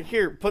 Sam said,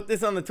 "Here, put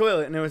this on the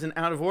toilet," and it was an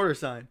out of order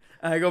sign.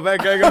 And I go back.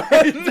 I go,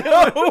 "Hey,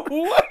 Dylan." No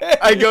way.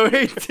 I go,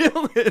 "Hey,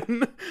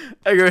 Dylan."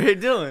 I go, "Hey,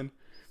 Dylan,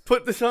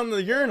 put this on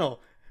the urinal."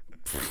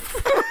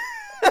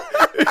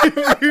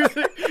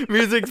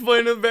 Music's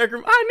playing in the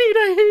background. I need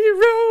a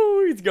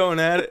hero. He's going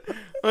at it.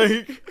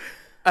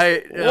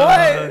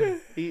 What?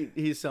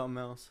 He's something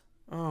else.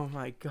 Oh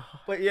my god.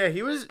 But yeah,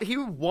 he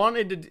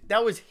wanted to.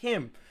 That was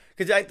him.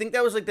 Because I think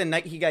that was like the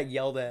night he got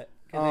yelled at.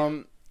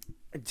 Dylan.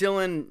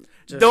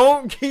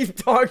 Don't keep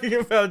talking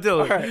about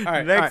Dylan. All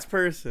right. Next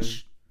person.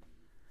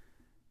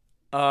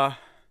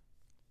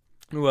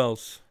 Who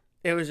else?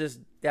 It was just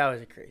that was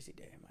a crazy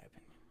day in my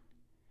opinion.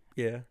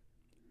 Yeah.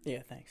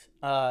 Yeah, thanks.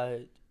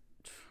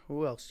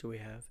 Who else do we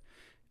have?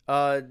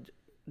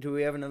 Do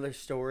we have another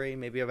story?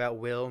 Maybe about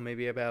Will.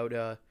 Maybe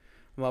about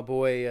my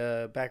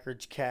boy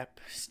backwards cap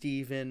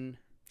Steven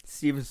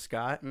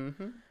Scott.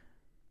 Mm-hmm.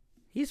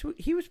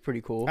 He was pretty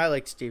cool. I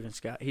liked Steven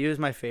Scott. He was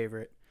my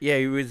favorite. Yeah,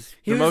 he was.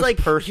 He the was most like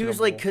personable. he was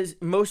like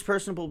most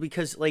personable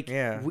because like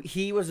Yeah.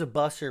 he was a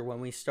busser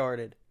when we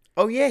started.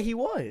 Oh yeah, he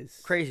was.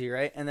 Crazy,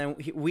 right? And then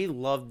we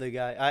loved the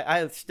guy.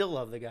 I still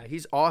love the guy.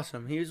 He's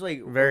awesome. He was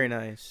like Very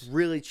nice.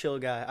 really chill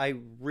guy. I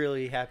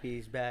really happy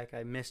he's back.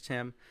 I missed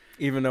him,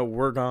 Even though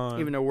we're gone.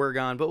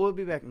 but we'll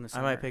be back in the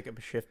summer. I might pick up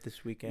a shift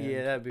this weekend.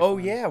 Yeah, that'd be Oh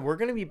fun. yeah, we're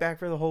gonna be back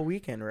for the whole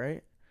weekend,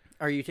 right?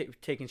 Are you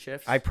taking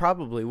shifts? I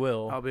probably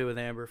will. I'll be with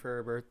Amber for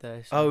her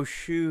birthday. So. Oh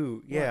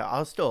shoot. Yeah,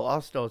 I'll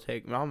still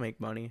take. I'll make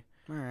money.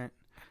 All right.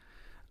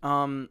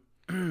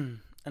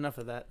 Enough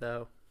of that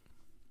though.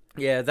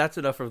 Yeah, that's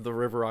enough of the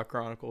River Rock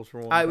Chronicles for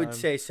one I time. would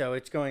say so.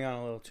 It's going on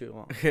a little too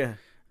long. Yeah.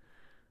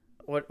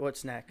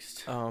 What's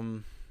next?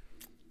 Um.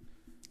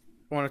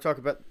 Want to talk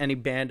about any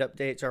band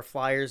updates or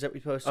flyers that we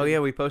posted? Oh yeah,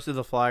 we posted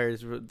the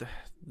flyers.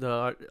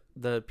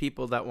 The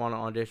people that want to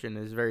audition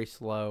is very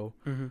slow.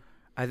 Mm-hmm.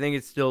 I think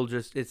it's still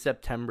it's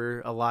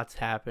September. A lot's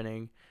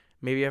happening.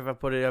 Maybe if I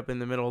put it up in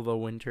the middle of the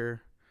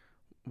winter,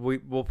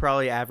 we'll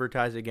probably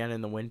advertise again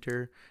in the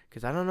winter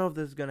because I don't know if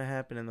this is gonna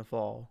happen in the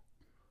fall.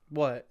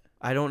 What?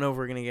 I don't know if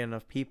we're gonna get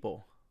enough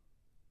people.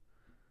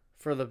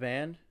 For the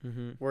band?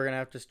 Mm-hmm. We're going to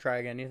have to try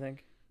again, you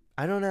think?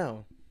 I don't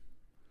know,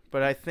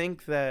 but I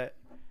think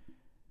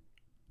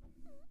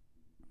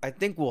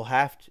we'll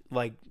have to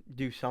like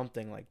do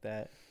something like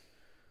that.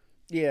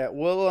 Yeah,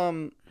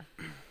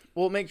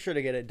 we'll make sure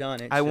to get it done.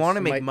 I want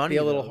to make might money. Be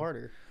a little though.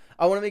 harder.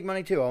 I want to make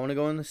money too. I want to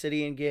go in the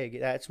city and gig.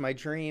 That's my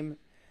dream.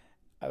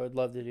 I would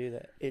love to do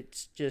that.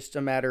 It's just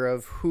a matter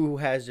of who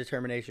has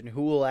determination,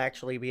 who will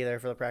actually be there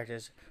for the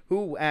practice,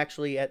 who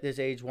actually at this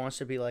age wants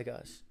to be like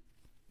us.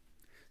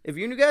 If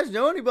you guys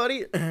know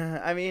anybody,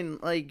 I mean,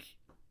 like,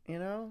 you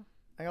know,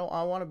 I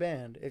want a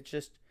band. It's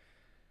just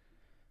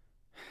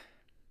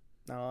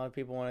not a lot of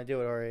people want to do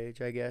it our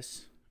age, I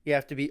guess. You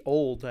have to be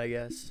old, I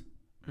guess,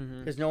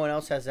 because no one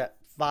else has that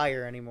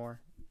fire anymore.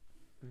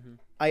 Mm-hmm.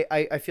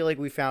 I feel like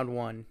we found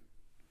one.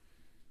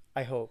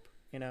 I hope,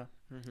 you know.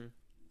 Mm-hmm.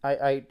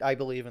 I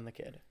believe in the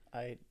kid.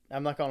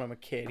 I'm not calling him a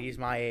kid. He's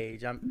my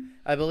age.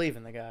 I believe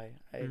in the guy.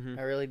 I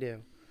really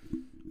do.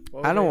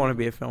 I don't want to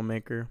be a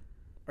filmmaker.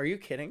 Are you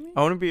kidding me?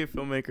 I want to be a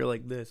filmmaker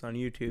like this on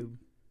YouTube.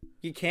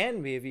 You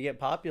can be if you get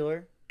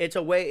popular. It's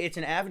a way. It's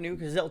an avenue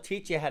because they'll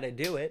teach you how to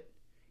do it.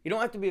 You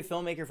don't have to be a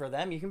filmmaker for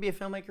them. You can be a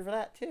filmmaker for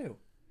that too.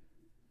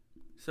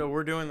 So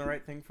we're doing the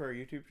right thing for our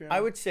YouTube channel? I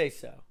would say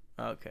so.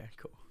 Okay,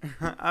 cool.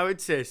 I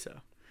would say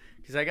so.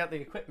 Because I got the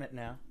equipment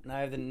now, and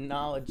I have the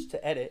knowledge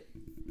to edit.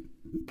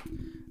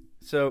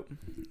 So,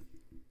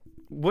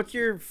 what's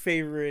your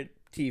favorite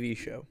TV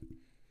show?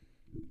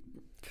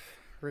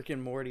 Rick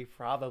and Morty,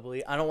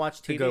 probably. I don't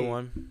watch TV. To go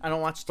one. I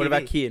don't watch TV. What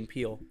about Key and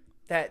Peele?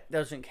 That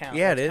doesn't count.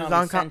 Yeah, That's it is.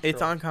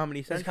 It's on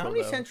Comedy Central. Is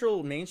Comedy though.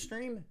 Central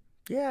mainstream?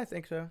 Yeah, I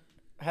think so.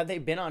 Have they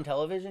been on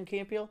television, Key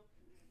and Peele?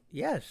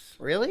 Yes.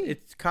 Really?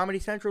 It's Comedy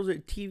Central's a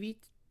TV.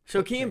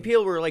 So Key and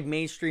Peele were like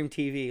mainstream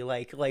TV,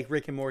 like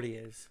Rick and Morty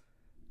is.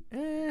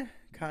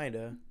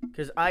 Kinda.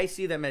 Because I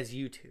see them as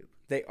YouTube.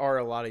 They are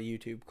a lot of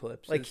YouTube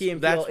clips. Like Key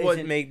and Peele That's what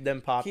isn't- made them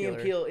popular. Key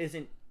and Peele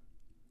isn't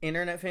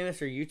internet famous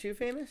or YouTube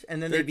famous,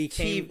 and then they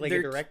became like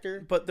a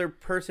director. But their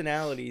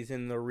personalities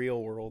in the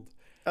real world.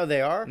 Oh,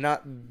 they are?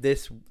 Not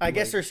this. I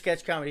guess they're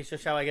sketch comedy. So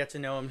that's how I get to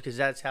know them because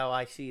that's how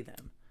I see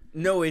them.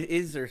 No, it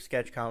is their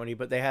sketch comedy,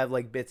 but they have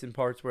like bits and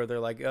parts where they're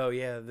like, "Oh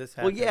yeah, this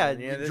happened." Well, yeah,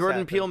 this Jordan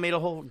happened. Peele made a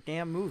whole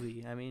damn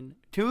movie. I mean,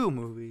 2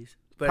 movies.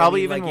 But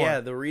Probably I mean, even like, more. more. Yeah,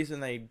 the reason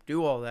they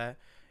do all that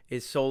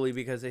is solely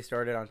because they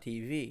started on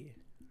TV.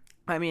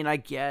 I mean, I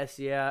guess,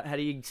 yeah. How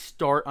do you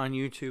start on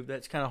YouTube?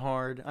 That's kind of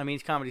hard. I mean,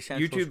 Comedy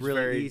Central is YouTube's really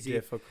very easy.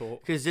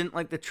 difficult. Because didn't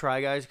like the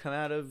Try Guys come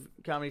out of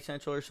Comedy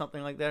Central or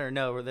something like that? Or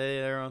no, were they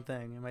their own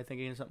thing? Am I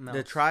thinking of something else?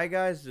 The Try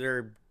Guys,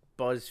 they're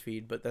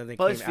BuzzFeed, but then they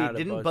came out BuzzFeed. of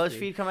Didn't BuzzFeed.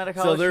 BuzzFeed come out of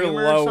So College they're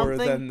Humor or lower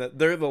something? than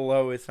they're the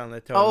lowest on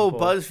the totem Oh, pole.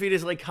 BuzzFeed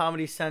is like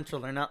Comedy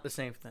Central. They're not the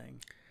same thing.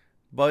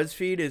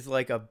 BuzzFeed is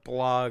like a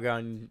blog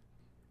On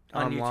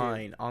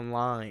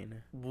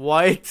online.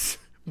 What?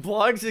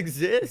 Blogs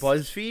exist?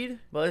 BuzzFeed?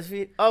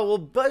 BuzzFeed? Oh, well,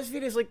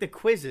 BuzzFeed is like the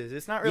quizzes.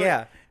 It's not really...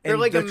 Yeah, They're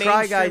and like the a Try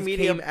mainstream Guys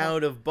media came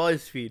out of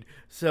BuzzFeed.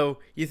 So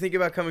you think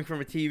about coming from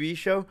a TV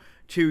show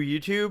to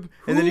YouTube,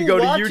 and then Who you go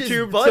to watches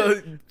YouTube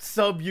to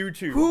sub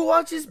YouTube. Who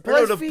watches Or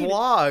no, to BuzzFeed?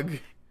 blog?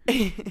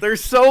 They're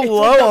so It's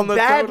low like on the the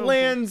totem pole.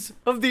 Badlands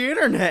of the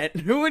internet.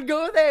 Who would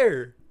go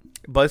there?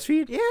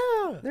 BuzzFeed?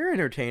 Yeah. They're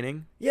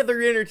entertaining. Yeah,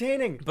 they're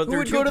entertaining. But Who they're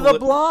would too go to the poli-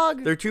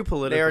 blog? They're too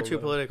political. They are too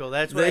though. political.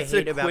 That's what It's I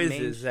hate the about quizzes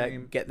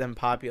mainstream. that get them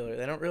popular.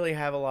 They don't really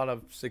have a lot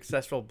of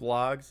successful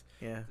blogs.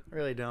 Yeah. I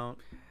really don't.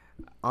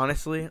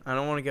 Honestly, I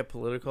don't want to get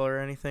political or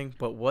anything,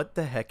 but what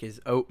the heck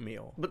is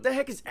oatmeal? What the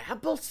heck is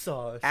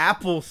applesauce?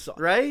 Applesauce.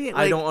 Right?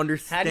 I don't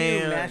understand. How do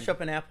you mash up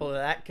an apple to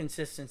that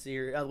consistency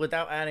or,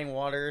 without adding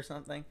water or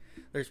something?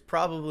 There's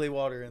probably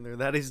water in there.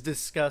 That is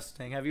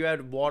disgusting. Have you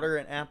had water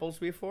in apples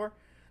before?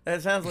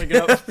 That sounds like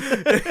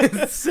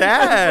It's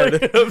sad.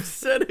 like an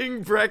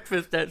upsetting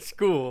breakfast at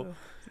school.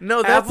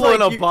 No, that's Apple like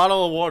in a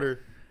bottle of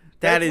water.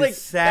 That That's is like,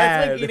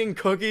 sad. That's like eating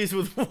cookies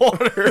with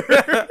water.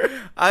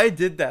 I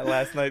did that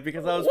last night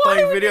because I was Why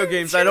playing would video you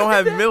games. do I don't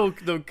have that?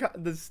 milk.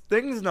 This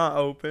thing's not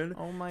open.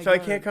 Oh my So I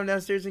God. can't come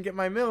downstairs and get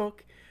my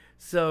milk.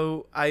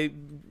 So I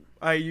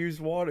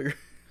use water.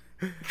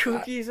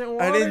 Cookies and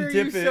water. I didn't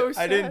dip You're it. so I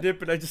sad. didn't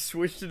dip it. I just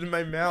swished it in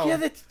my mouth. Yeah,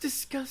 that's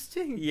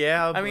disgusting.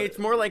 Yeah. I mean, but it's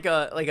more like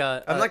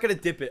a. I'm not gonna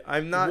dip it.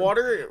 I'm not.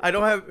 water. I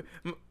don't have.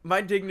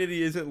 My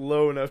dignity isn't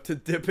low enough to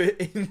dip it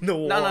in the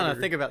water. No.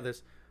 Think about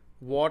this.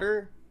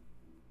 Water.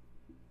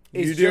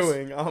 You is just-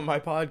 doing on my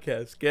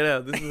podcast? Get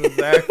out. This is a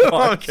Zach Oh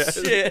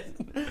podcast.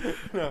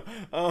 shit. No.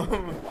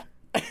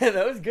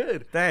 That was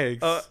good.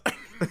 Thanks.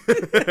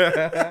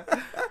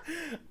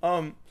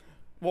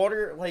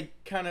 Water like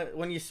kind of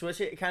when you swish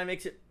it, it kind of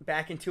makes it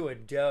back into a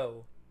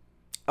dough.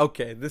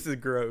 Okay, this is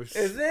gross.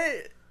 Is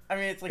it? I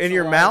mean, it's like In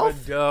your saliva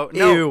mouth? dough.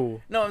 No,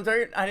 Ew. no, I'm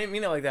sorry. I didn't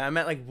mean it like that. I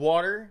meant like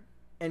water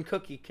and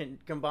cookie can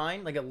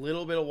combine, like a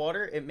little bit of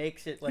water. It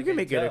makes it like You can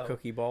make dough. it a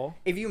cookie ball.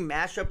 If you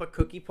mash up a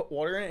cookie, put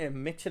water in it,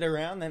 and mix it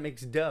around, that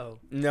makes dough.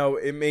 No,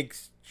 it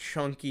makes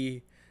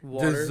chunky,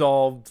 Water?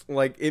 dissolved.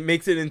 Like it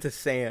makes it into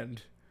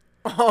sand.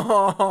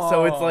 Oh,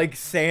 So it's like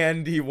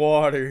sandy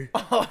water.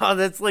 oh,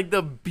 that's like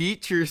the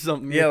beach or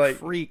something. Yeah, you like-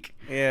 freak.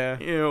 Yeah,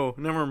 Ew,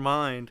 never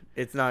mind.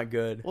 it's not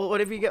good. Well, what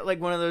if you get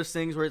like one of those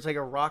things where it's like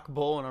a rock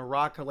bowl and a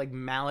rock like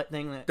mallet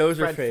thing that Those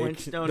are Fred fake.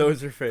 Flintstone?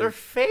 Those are fake. They're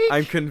fake.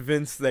 I'm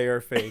convinced they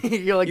are fake.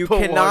 You're like You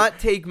put cannot water-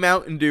 take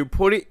Mountain Dew,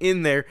 put it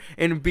in there,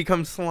 and it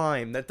becomes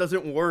slime. That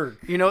doesn't work.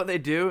 You know what they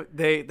do?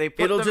 They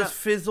put It'll them just out-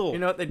 fizzle. You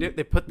know what they do?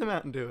 They put them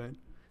out and do it.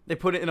 They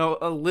put it in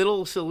a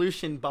little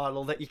solution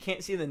bottle that you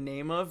can't see the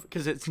name of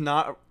because it's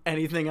not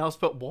anything else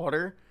but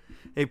water.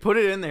 They put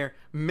it in there,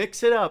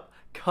 mix it up,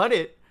 cut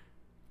it,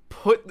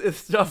 put this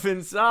stuff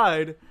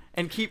inside,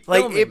 and keep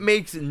like filming. it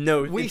makes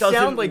no. We it doesn't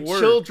sound like work.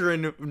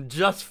 children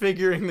just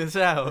figuring this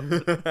out.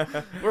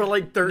 We're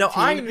like 13. No,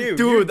 I knew.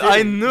 Dude, You I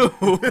didn't.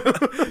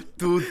 knew.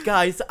 Dude,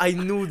 guys, I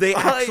knew they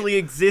actually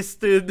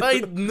existed.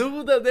 I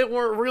knew that they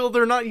weren't real.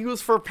 They're not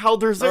used for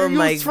powders. They're Oh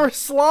my- used for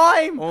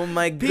slime. Oh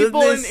my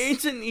People goodness. in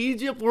ancient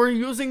Egypt were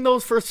using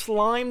those for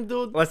slime,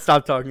 dude. Let's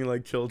stop talking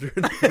like children.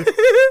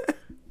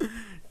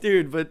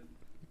 Dude, but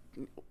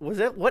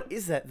what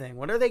is that thing?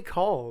 What are they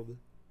called?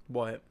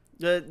 What?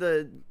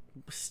 The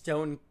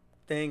stone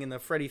thing and the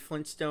Freddie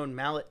Flintstone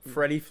mallet.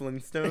 Freddie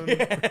Flintstone?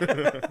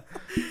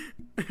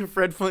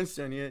 Fred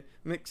Flintstone, yeah.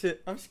 Mix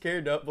it. I'm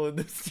scared to upload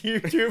this to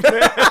YouTube,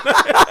 man.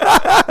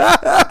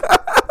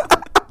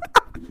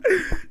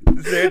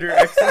 Xander,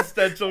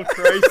 existential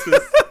crisis.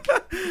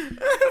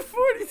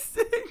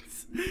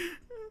 46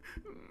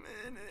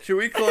 minutes. Should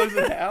we close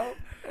it out?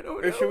 I don't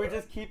Or know. should we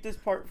just keep this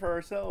part for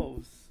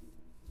ourselves?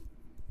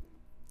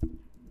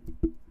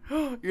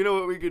 You know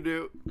what we could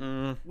do?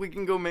 Mm. We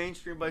can go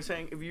mainstream by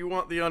saying if you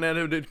want the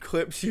unedited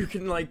clips, you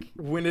can like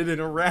win it in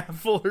a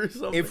raffle or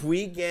something. If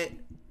we get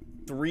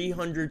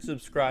 300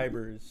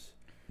 subscribers,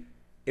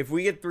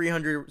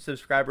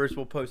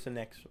 we'll post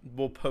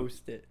we'll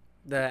post it.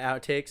 the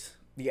outtakes,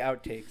 The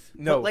outtakes.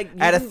 No, like, you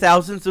at can-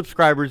 1,000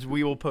 subscribers,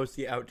 we will post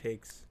the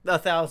outtakes.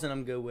 1,000,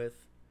 I'm good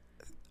with.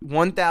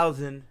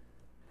 1,000,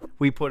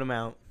 we put them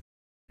out.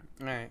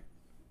 All right.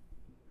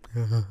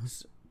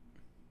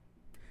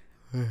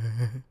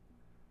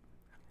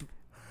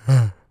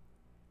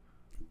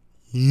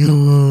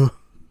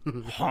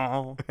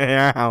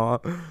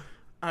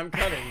 I'm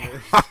cutting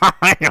this.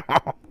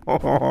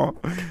 All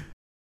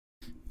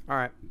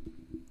right.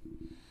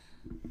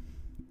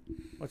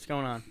 What's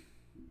going on?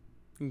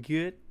 You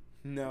good?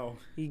 No.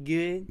 You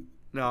good?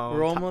 No.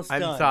 We're almost I'm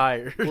done.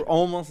 tired. We're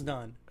almost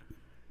done.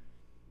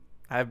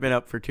 I've been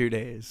up for 2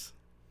 days.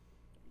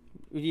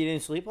 You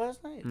didn't sleep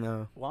last night?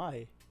 No.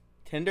 Why?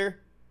 Tinder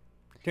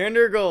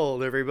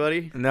gold,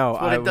 everybody. No,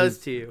 That's what it does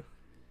to you.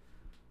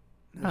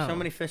 No. There's so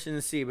many fish in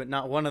the sea, but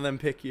not one of them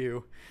pick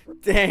you.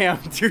 Damn,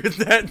 dude,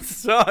 that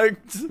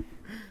sucked.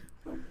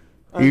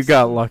 You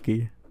got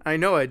lucky. I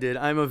know I did.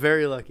 I'm a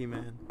very lucky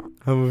man.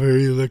 I'm a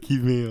very lucky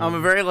man. I'm a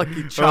very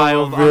lucky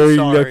child. I'm a very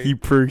sorry. lucky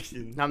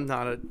person. I'm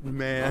not a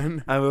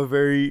man. I'm a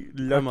very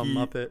lucky I'm a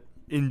muppet.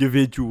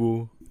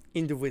 individual.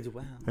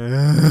 Individual.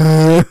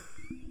 I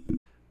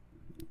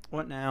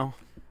What now?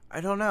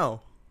 don't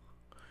know.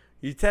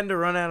 You tend to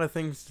run out of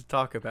things to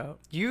talk about.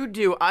 You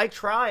do. I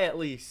try at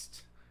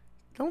least.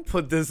 Don't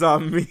put this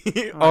on me.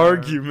 Whatever.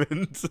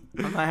 Argument.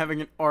 I'm not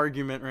having an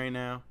argument right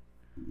now.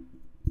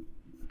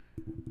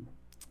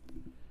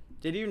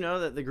 Did you know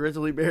that the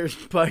grizzly bear's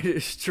bite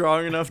is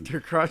strong enough to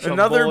crush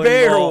Another a bowling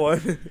bear ball?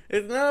 one.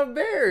 It's not a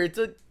bear. It's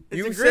a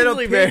You said a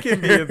grizzly pig bear.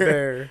 can be a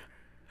bear.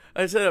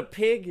 I said a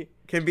pig.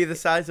 Can be the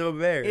size of a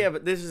bear. Yeah,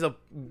 but this is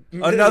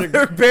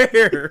Another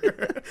bear.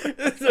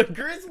 It's a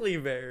grizzly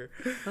bear,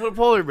 not a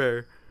polar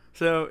bear.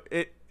 So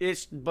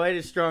its bite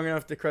is strong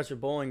enough to crush a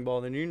bowling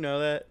ball. Did you know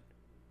that?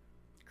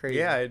 Crazy.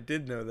 Yeah, I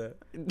did know that.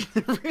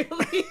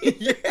 Really?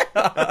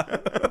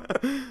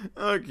 Yeah.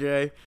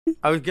 Okay.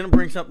 I was gonna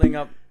bring something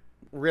up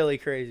really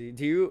crazy.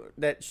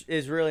 That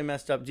is really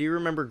messed up. Do you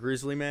remember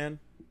Grizzly Man?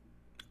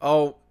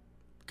 Oh,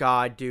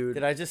 God, dude.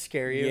 Did I just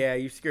scare you? Yeah,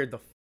 you scared the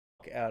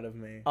fuck out of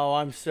me. Oh,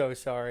 I'm so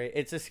sorry.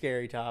 It's a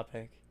scary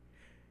topic.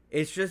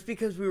 It's just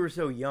because we were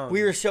so young.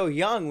 We were so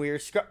young. We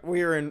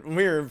were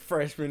in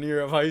freshman year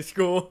of high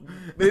school.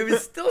 But it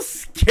was still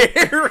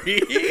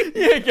scary.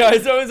 Yeah,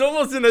 guys. I was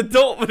almost an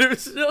adult, but it was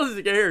still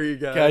scary,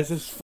 Guys,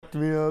 this fucked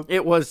me up.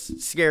 It was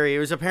scary. It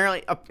was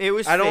apparently it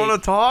was. I don't fake.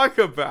 want to talk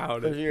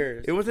about It was it.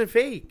 yours. It wasn't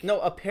fake. No,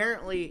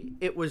 apparently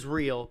it was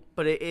real,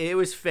 but it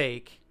was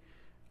fake.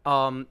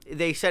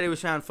 They said it was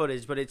found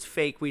footage, but it's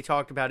fake. We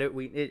talked about it.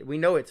 We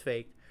know it's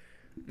fake.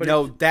 But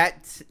No,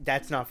 that's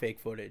not fake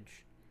footage.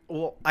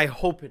 Well, I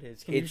hope it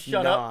is. Can It's you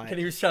shut up? not. Can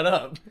you shut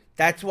up?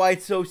 That's why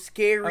it's so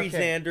scary,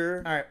 Okay.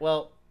 Xander. All right.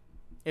 Well,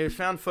 it was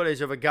found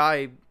footage of a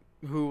guy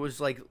who was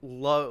like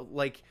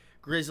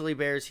grizzly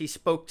bears. He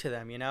spoke to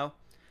them, and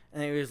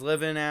he was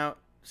living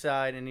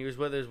outside, and he was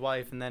with his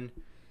wife, and then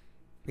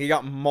He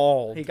got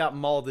mauled. he got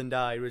mauled and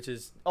died, which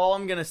is all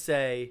I'm gonna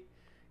say,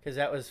 because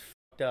that was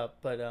fucked up.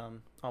 But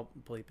I'll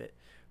bleep it.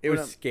 It was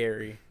But,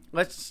 scary.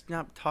 let's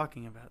stop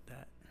talking about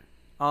that.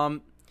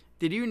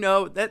 Did you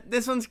know that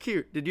this one's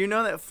cute? Did you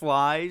know that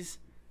flies,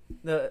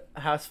 the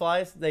house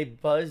flies, they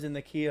buzz in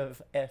the key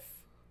of F?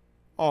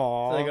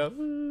 Aww. So they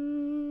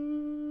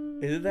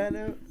go. Is it that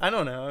note? I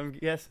don't know. I'm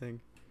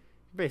guessing.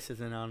 Bass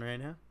isn't on right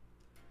now.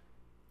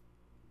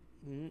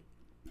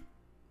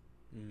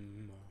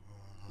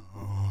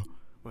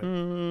 What?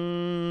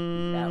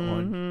 That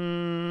one.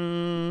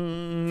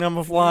 I'm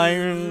a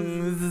flyer.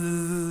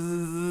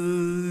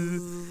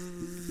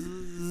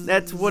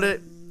 That's what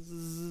it.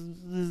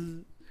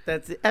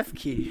 That's the F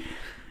key.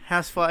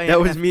 Housefly. That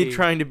and was F me key.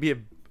 trying to be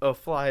a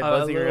fly Oh, a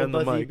buzzing little around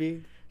the buzzy mic. bee?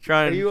 Are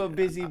Trying. you a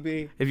busy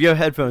bee? If you have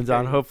headphones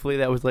on, Okay. hopefully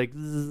that was like,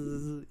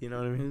 zzz, you know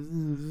what I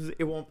mean?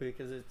 It won't be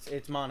because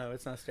it's mono.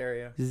 It's not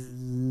stereo.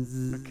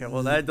 Okay,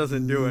 well, that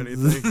doesn't do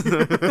anything.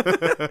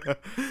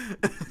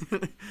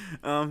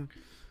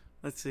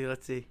 Let's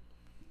see.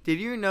 Did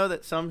you know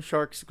that some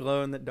sharks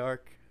glow in the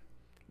dark?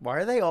 Why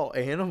are they all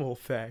animal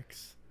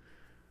facts?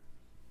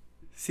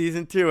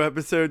 Season 2,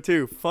 episode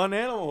 2, fun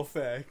animal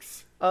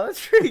facts. Oh,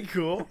 that's pretty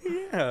cool.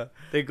 Yeah,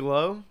 they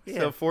glow. Yeah.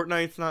 So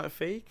Fortnite's not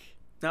fake.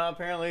 No,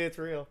 apparently it's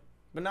real,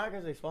 but not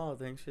because they swallow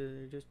things.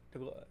 They're just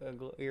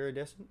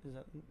iridescent.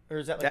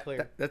 Is that like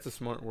clear? That's a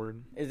smart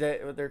word. Is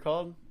that what they're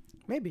called?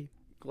 Maybe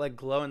Like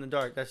glow in the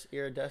dark. That's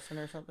iridescent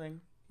or something.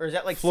 Or is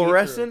that like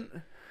fluorescent,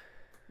 see-through?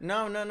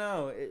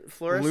 No.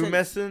 Fluorescent.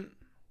 lumescent,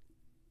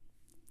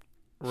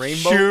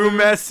 rainbow.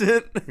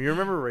 Shumescent. You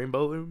remember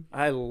Rainbow Loom?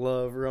 I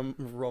love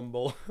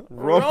Rumble.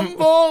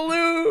 Rumble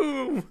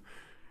Loom.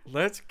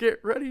 Let's get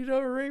ready to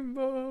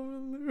Rainbow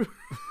Loom.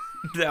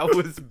 That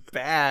was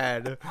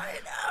bad. I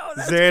know.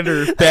 That's,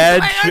 Xander, that's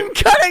bad, why I'm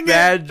cutting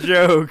bad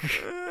joke.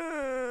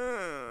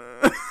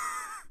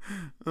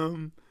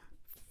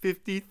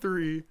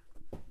 53.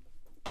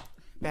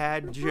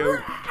 Bad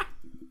joke.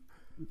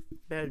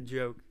 Bad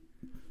joke.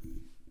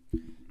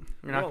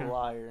 You're not gonna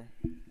liar.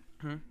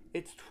 Hmm?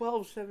 It's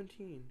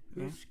 12:17.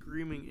 Yeah. Who's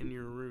screaming in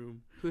your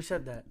room? Who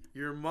said that?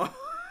 Your mom.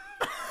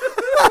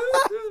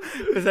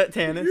 Is that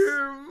Tannis?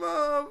 Your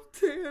mom,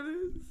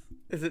 Tannis.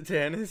 Is it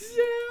Tannis?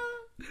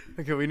 Yeah.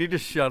 Okay, we need to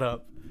shut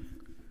up.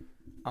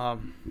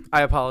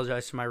 I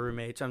apologize to my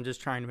roommates. I'm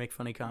just trying to make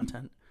funny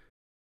content.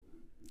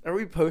 Are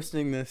we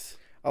posting this?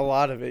 A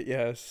lot of it,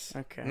 yes.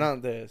 Okay.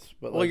 Not this,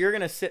 but Well, you're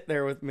gonna sit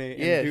there with me and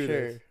yeah, do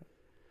sure. this.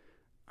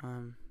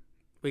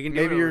 We can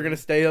do Maybe it you're over- gonna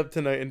stay up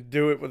tonight and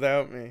do it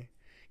without me,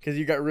 because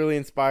you got really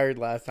inspired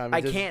last time. And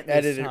I just can't this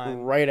edit time.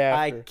 it right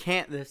after. I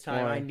can't this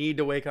time. Why? I need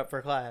to wake up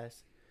for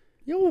class.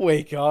 You'll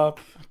wake up.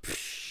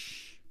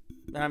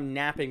 And I'm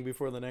napping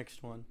before the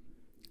next one.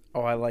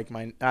 Oh, I like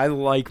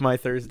my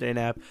Thursday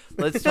nap.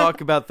 Let's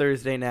talk about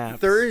Thursday naps.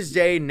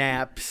 Thursday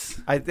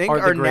naps. I think are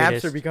the our naps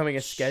greatest. are becoming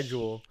a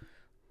schedule.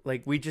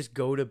 Like, we just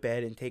go to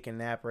bed and take a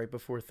nap right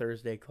before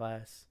Thursday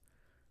class.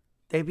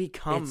 They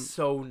become. It's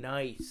so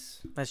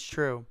nice. That's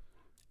true.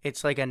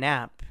 It's like a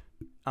nap.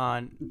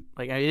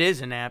 It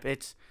is a nap.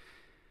 It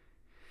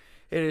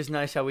is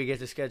nice how we get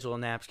to schedule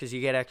naps because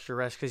you get extra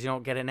rest because you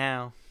don't get it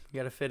now. You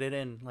got to fit it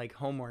in like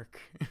homework.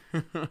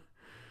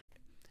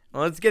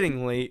 Well, it's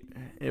getting late.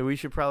 We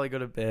should probably go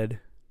to bed.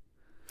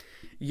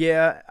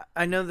 Yeah,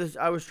 I know this.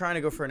 I was trying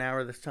to go for an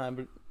hour this time,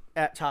 but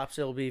at tops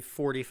it'll be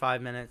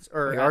 45 minutes.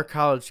 Or Our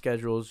college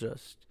schedule is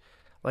just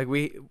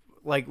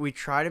we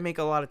try to make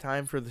a lot of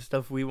time for the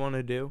stuff we want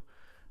to do,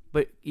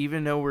 but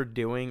even though we're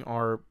doing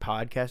our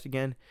podcast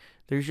again,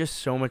 there's just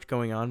so much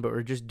going on, but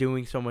we're just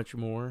doing so much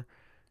more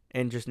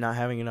and just not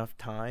having enough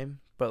time.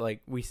 But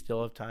like, we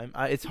still have time.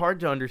 It's hard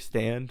to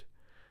understand,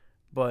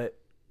 but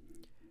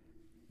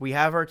we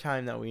have our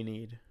time that we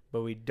need,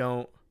 but we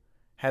don't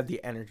have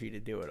the energy to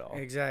do it all.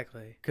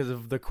 Exactly. Because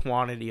of the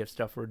quantity of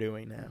stuff we're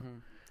doing now. Mm-hmm.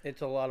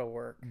 It's a lot of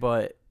work.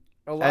 But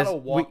a lot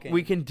of walking.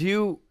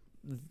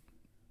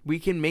 We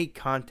can make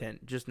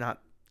content, just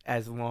not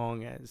as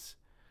long as,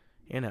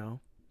 an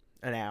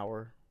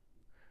hour.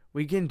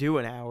 We can do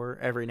an hour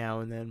every now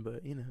and then,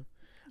 but,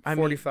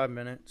 45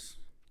 minutes.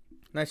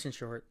 Nice and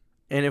short.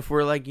 And if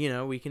we're like,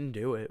 we can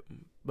do it.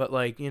 But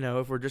like,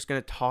 if we're just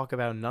going to talk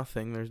about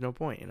nothing, there's no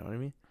point. You know what I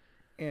mean?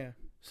 Yeah.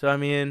 So,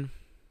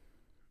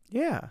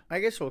 yeah. I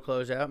guess we'll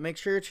close out. Make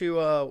sure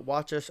to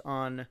watch us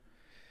on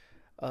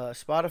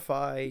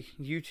Spotify,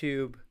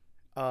 YouTube,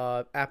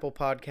 Apple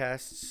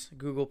Podcasts,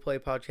 Google Play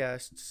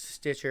Podcasts,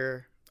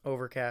 Stitcher,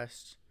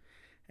 Overcast,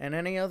 and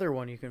any other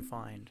one you can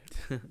find.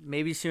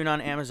 Maybe soon on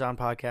Amazon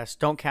Podcasts.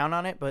 Don't count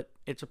on it, but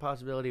it's a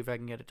possibility if I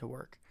can get it to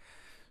work.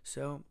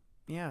 So,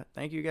 yeah,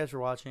 thank you guys for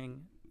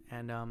watching,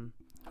 and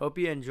hope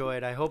you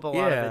enjoyed. I hope a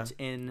lot of it's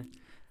in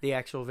the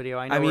actual video.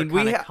 I know we're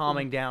kind of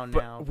calming down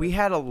now. But we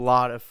had a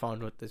lot of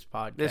fun with this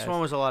podcast. This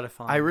one was a lot of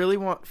fun. I really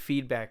want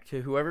feedback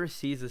to whoever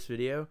sees this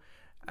video.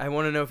 I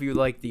want to know if you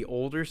like the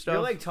older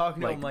stuff. You're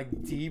talking to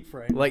them deep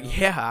right now.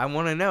 Yeah, I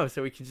want to know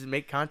so we can just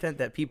make content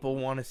that people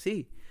want to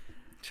see.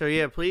 So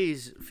yeah,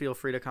 please feel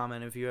free to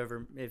comment if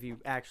you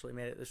actually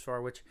made it this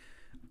far, which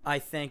I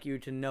thank you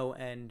to no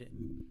end.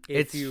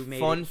 It's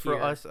fun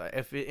for us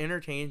if it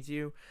entertains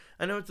you.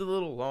 I know it's a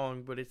little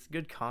long, but it's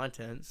good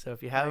content. So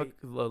if you have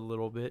a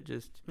little bit,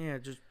 just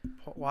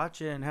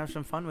watch it and have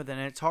some fun with it.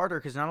 And it's harder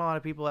because not a lot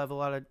of people have a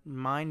lot of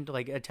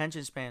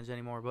attention spans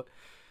anymore. But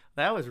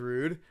that was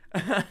rude.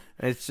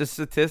 It's just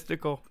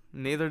statistical.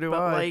 Neither do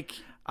I.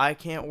 I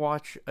can't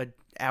watch an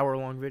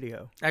hour-long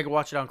video. I could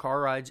watch it on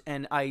car rides,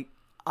 and I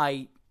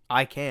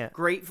can't.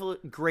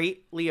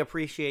 Greatly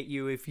appreciate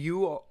you if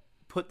you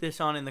put this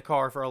on in the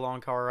car for a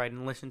long car ride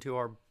and listen to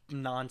our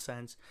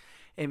nonsense.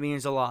 It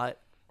means a lot.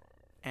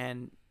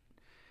 And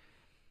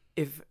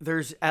if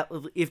there's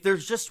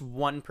just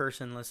one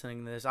person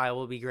listening to this, I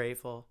will be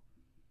grateful,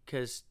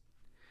 because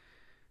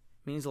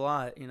it means a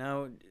lot.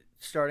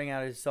 Starting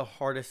out is the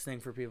hardest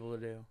thing for people to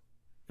do.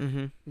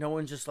 Mm-hmm. No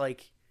one just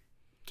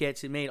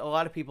gets it made. A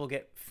lot of people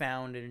get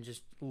found and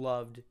just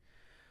loved.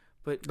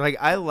 But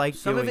I like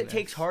some doing of it this.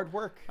 takes hard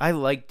work. I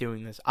like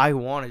doing this. I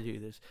want to do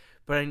this,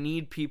 but I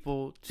need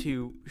people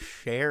to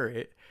share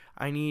it.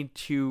 I need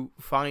to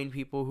find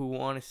people who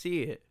want to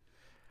see it.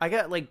 I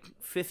got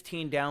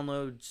 15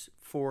 downloads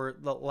for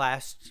the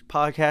last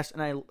podcast,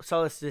 and I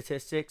saw the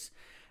statistics,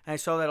 and I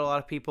saw that a lot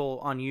of people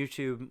on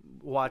YouTube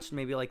watched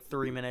maybe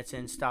 3 minutes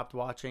and stopped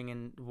watching,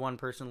 and one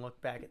person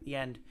looked back at the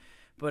end.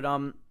 But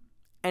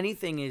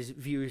anything is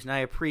views, and I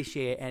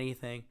appreciate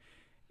anything.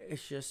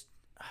 It's just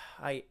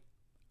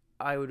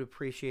I would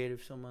appreciate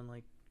if someone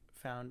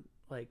found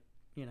does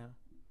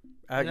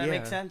that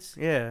make sense?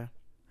 Yeah.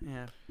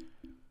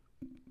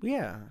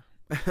 Yeah.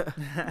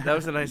 That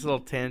was a nice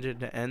little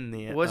tangent to end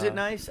the. Was it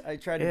nice? I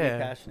tried to be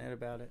passionate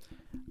about it.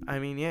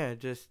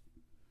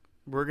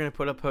 We're gonna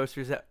put up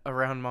posters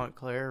around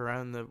Montclair,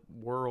 around the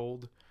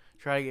world,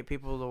 try to get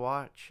people to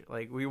watch.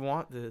 We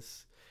want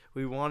this.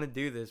 We want to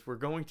do this. We're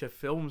going to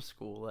film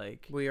school.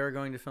 We are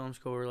going to film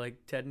school. We're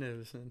like Ted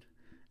Nivison.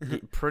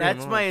 That's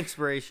much. My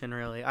inspiration,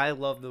 really. I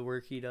love the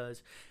work he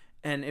does.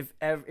 And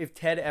if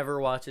Ted ever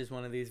watches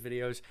one of these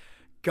videos,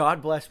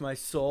 God bless my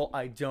soul,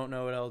 I don't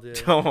know what I'll do.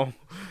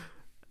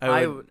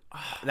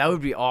 That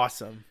would be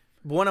awesome.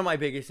 One of my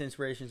biggest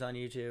inspirations on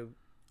YouTube.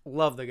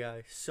 Love the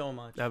guy so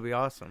much. That'd be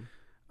awesome.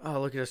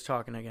 Oh, look at us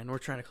talking again. We're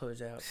trying to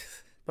close out.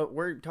 But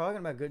we're talking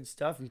about good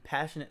stuff and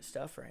passionate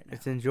stuff right now.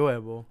 It's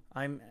enjoyable.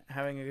 I'm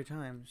having a good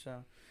time.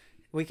 So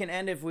we can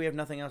end if we have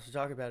nothing else to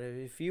talk about.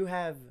 If you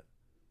have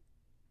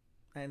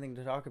anything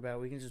to talk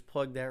about, we can just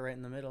plug that right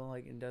in the middle,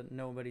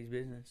 nobody's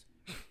business.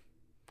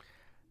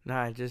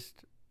 Nah, I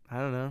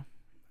don't know.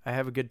 I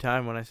have a good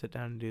time when I sit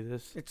down and do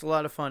this. It's a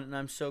lot of fun, and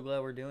I'm so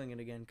glad we're doing it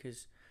again,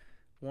 because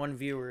one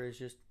viewer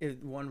is if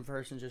one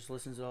person just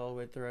listens all the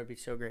way through, I'd be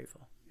so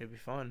grateful. It'd be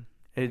fun.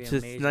 It's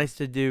just nice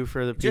to do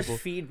for the people.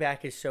 Just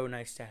feedback is so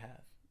nice to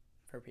have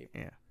for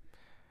people. Yeah.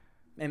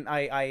 And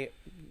I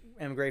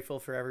am grateful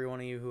for every one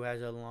of you who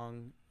has a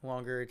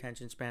longer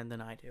attention span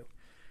than I do,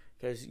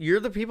 because you're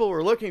the people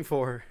we're looking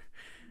for,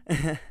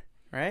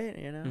 right?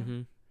 You know.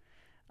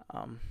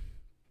 Mm-hmm.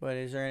 But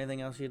is there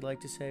anything else you'd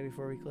like to say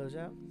before we close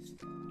out?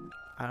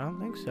 I don't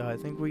think so. I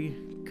think we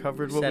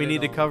covered what Said we it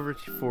need to all. cover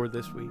for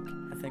this week.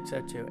 I think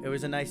so too. It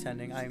was a nice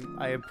ending.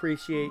 I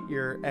appreciate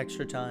your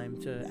extra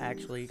time to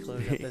actually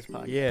close up this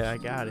podcast. Yeah, I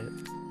got it.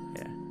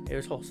 Yeah, it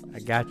was wholesome. I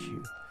got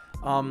you.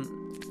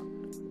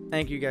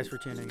 Thank you guys for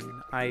tuning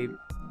in. I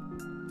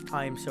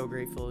am so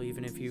grateful,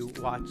 even if you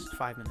watched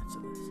 5 minutes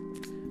of this.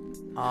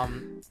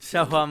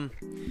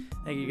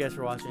 Thank you guys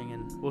for watching,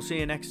 and we'll see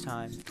you next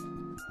time.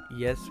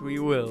 Yes, we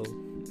will.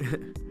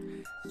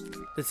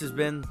 This has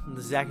been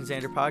the Zach and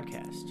Xander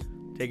podcast.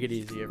 Take it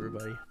easy,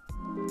 everybody.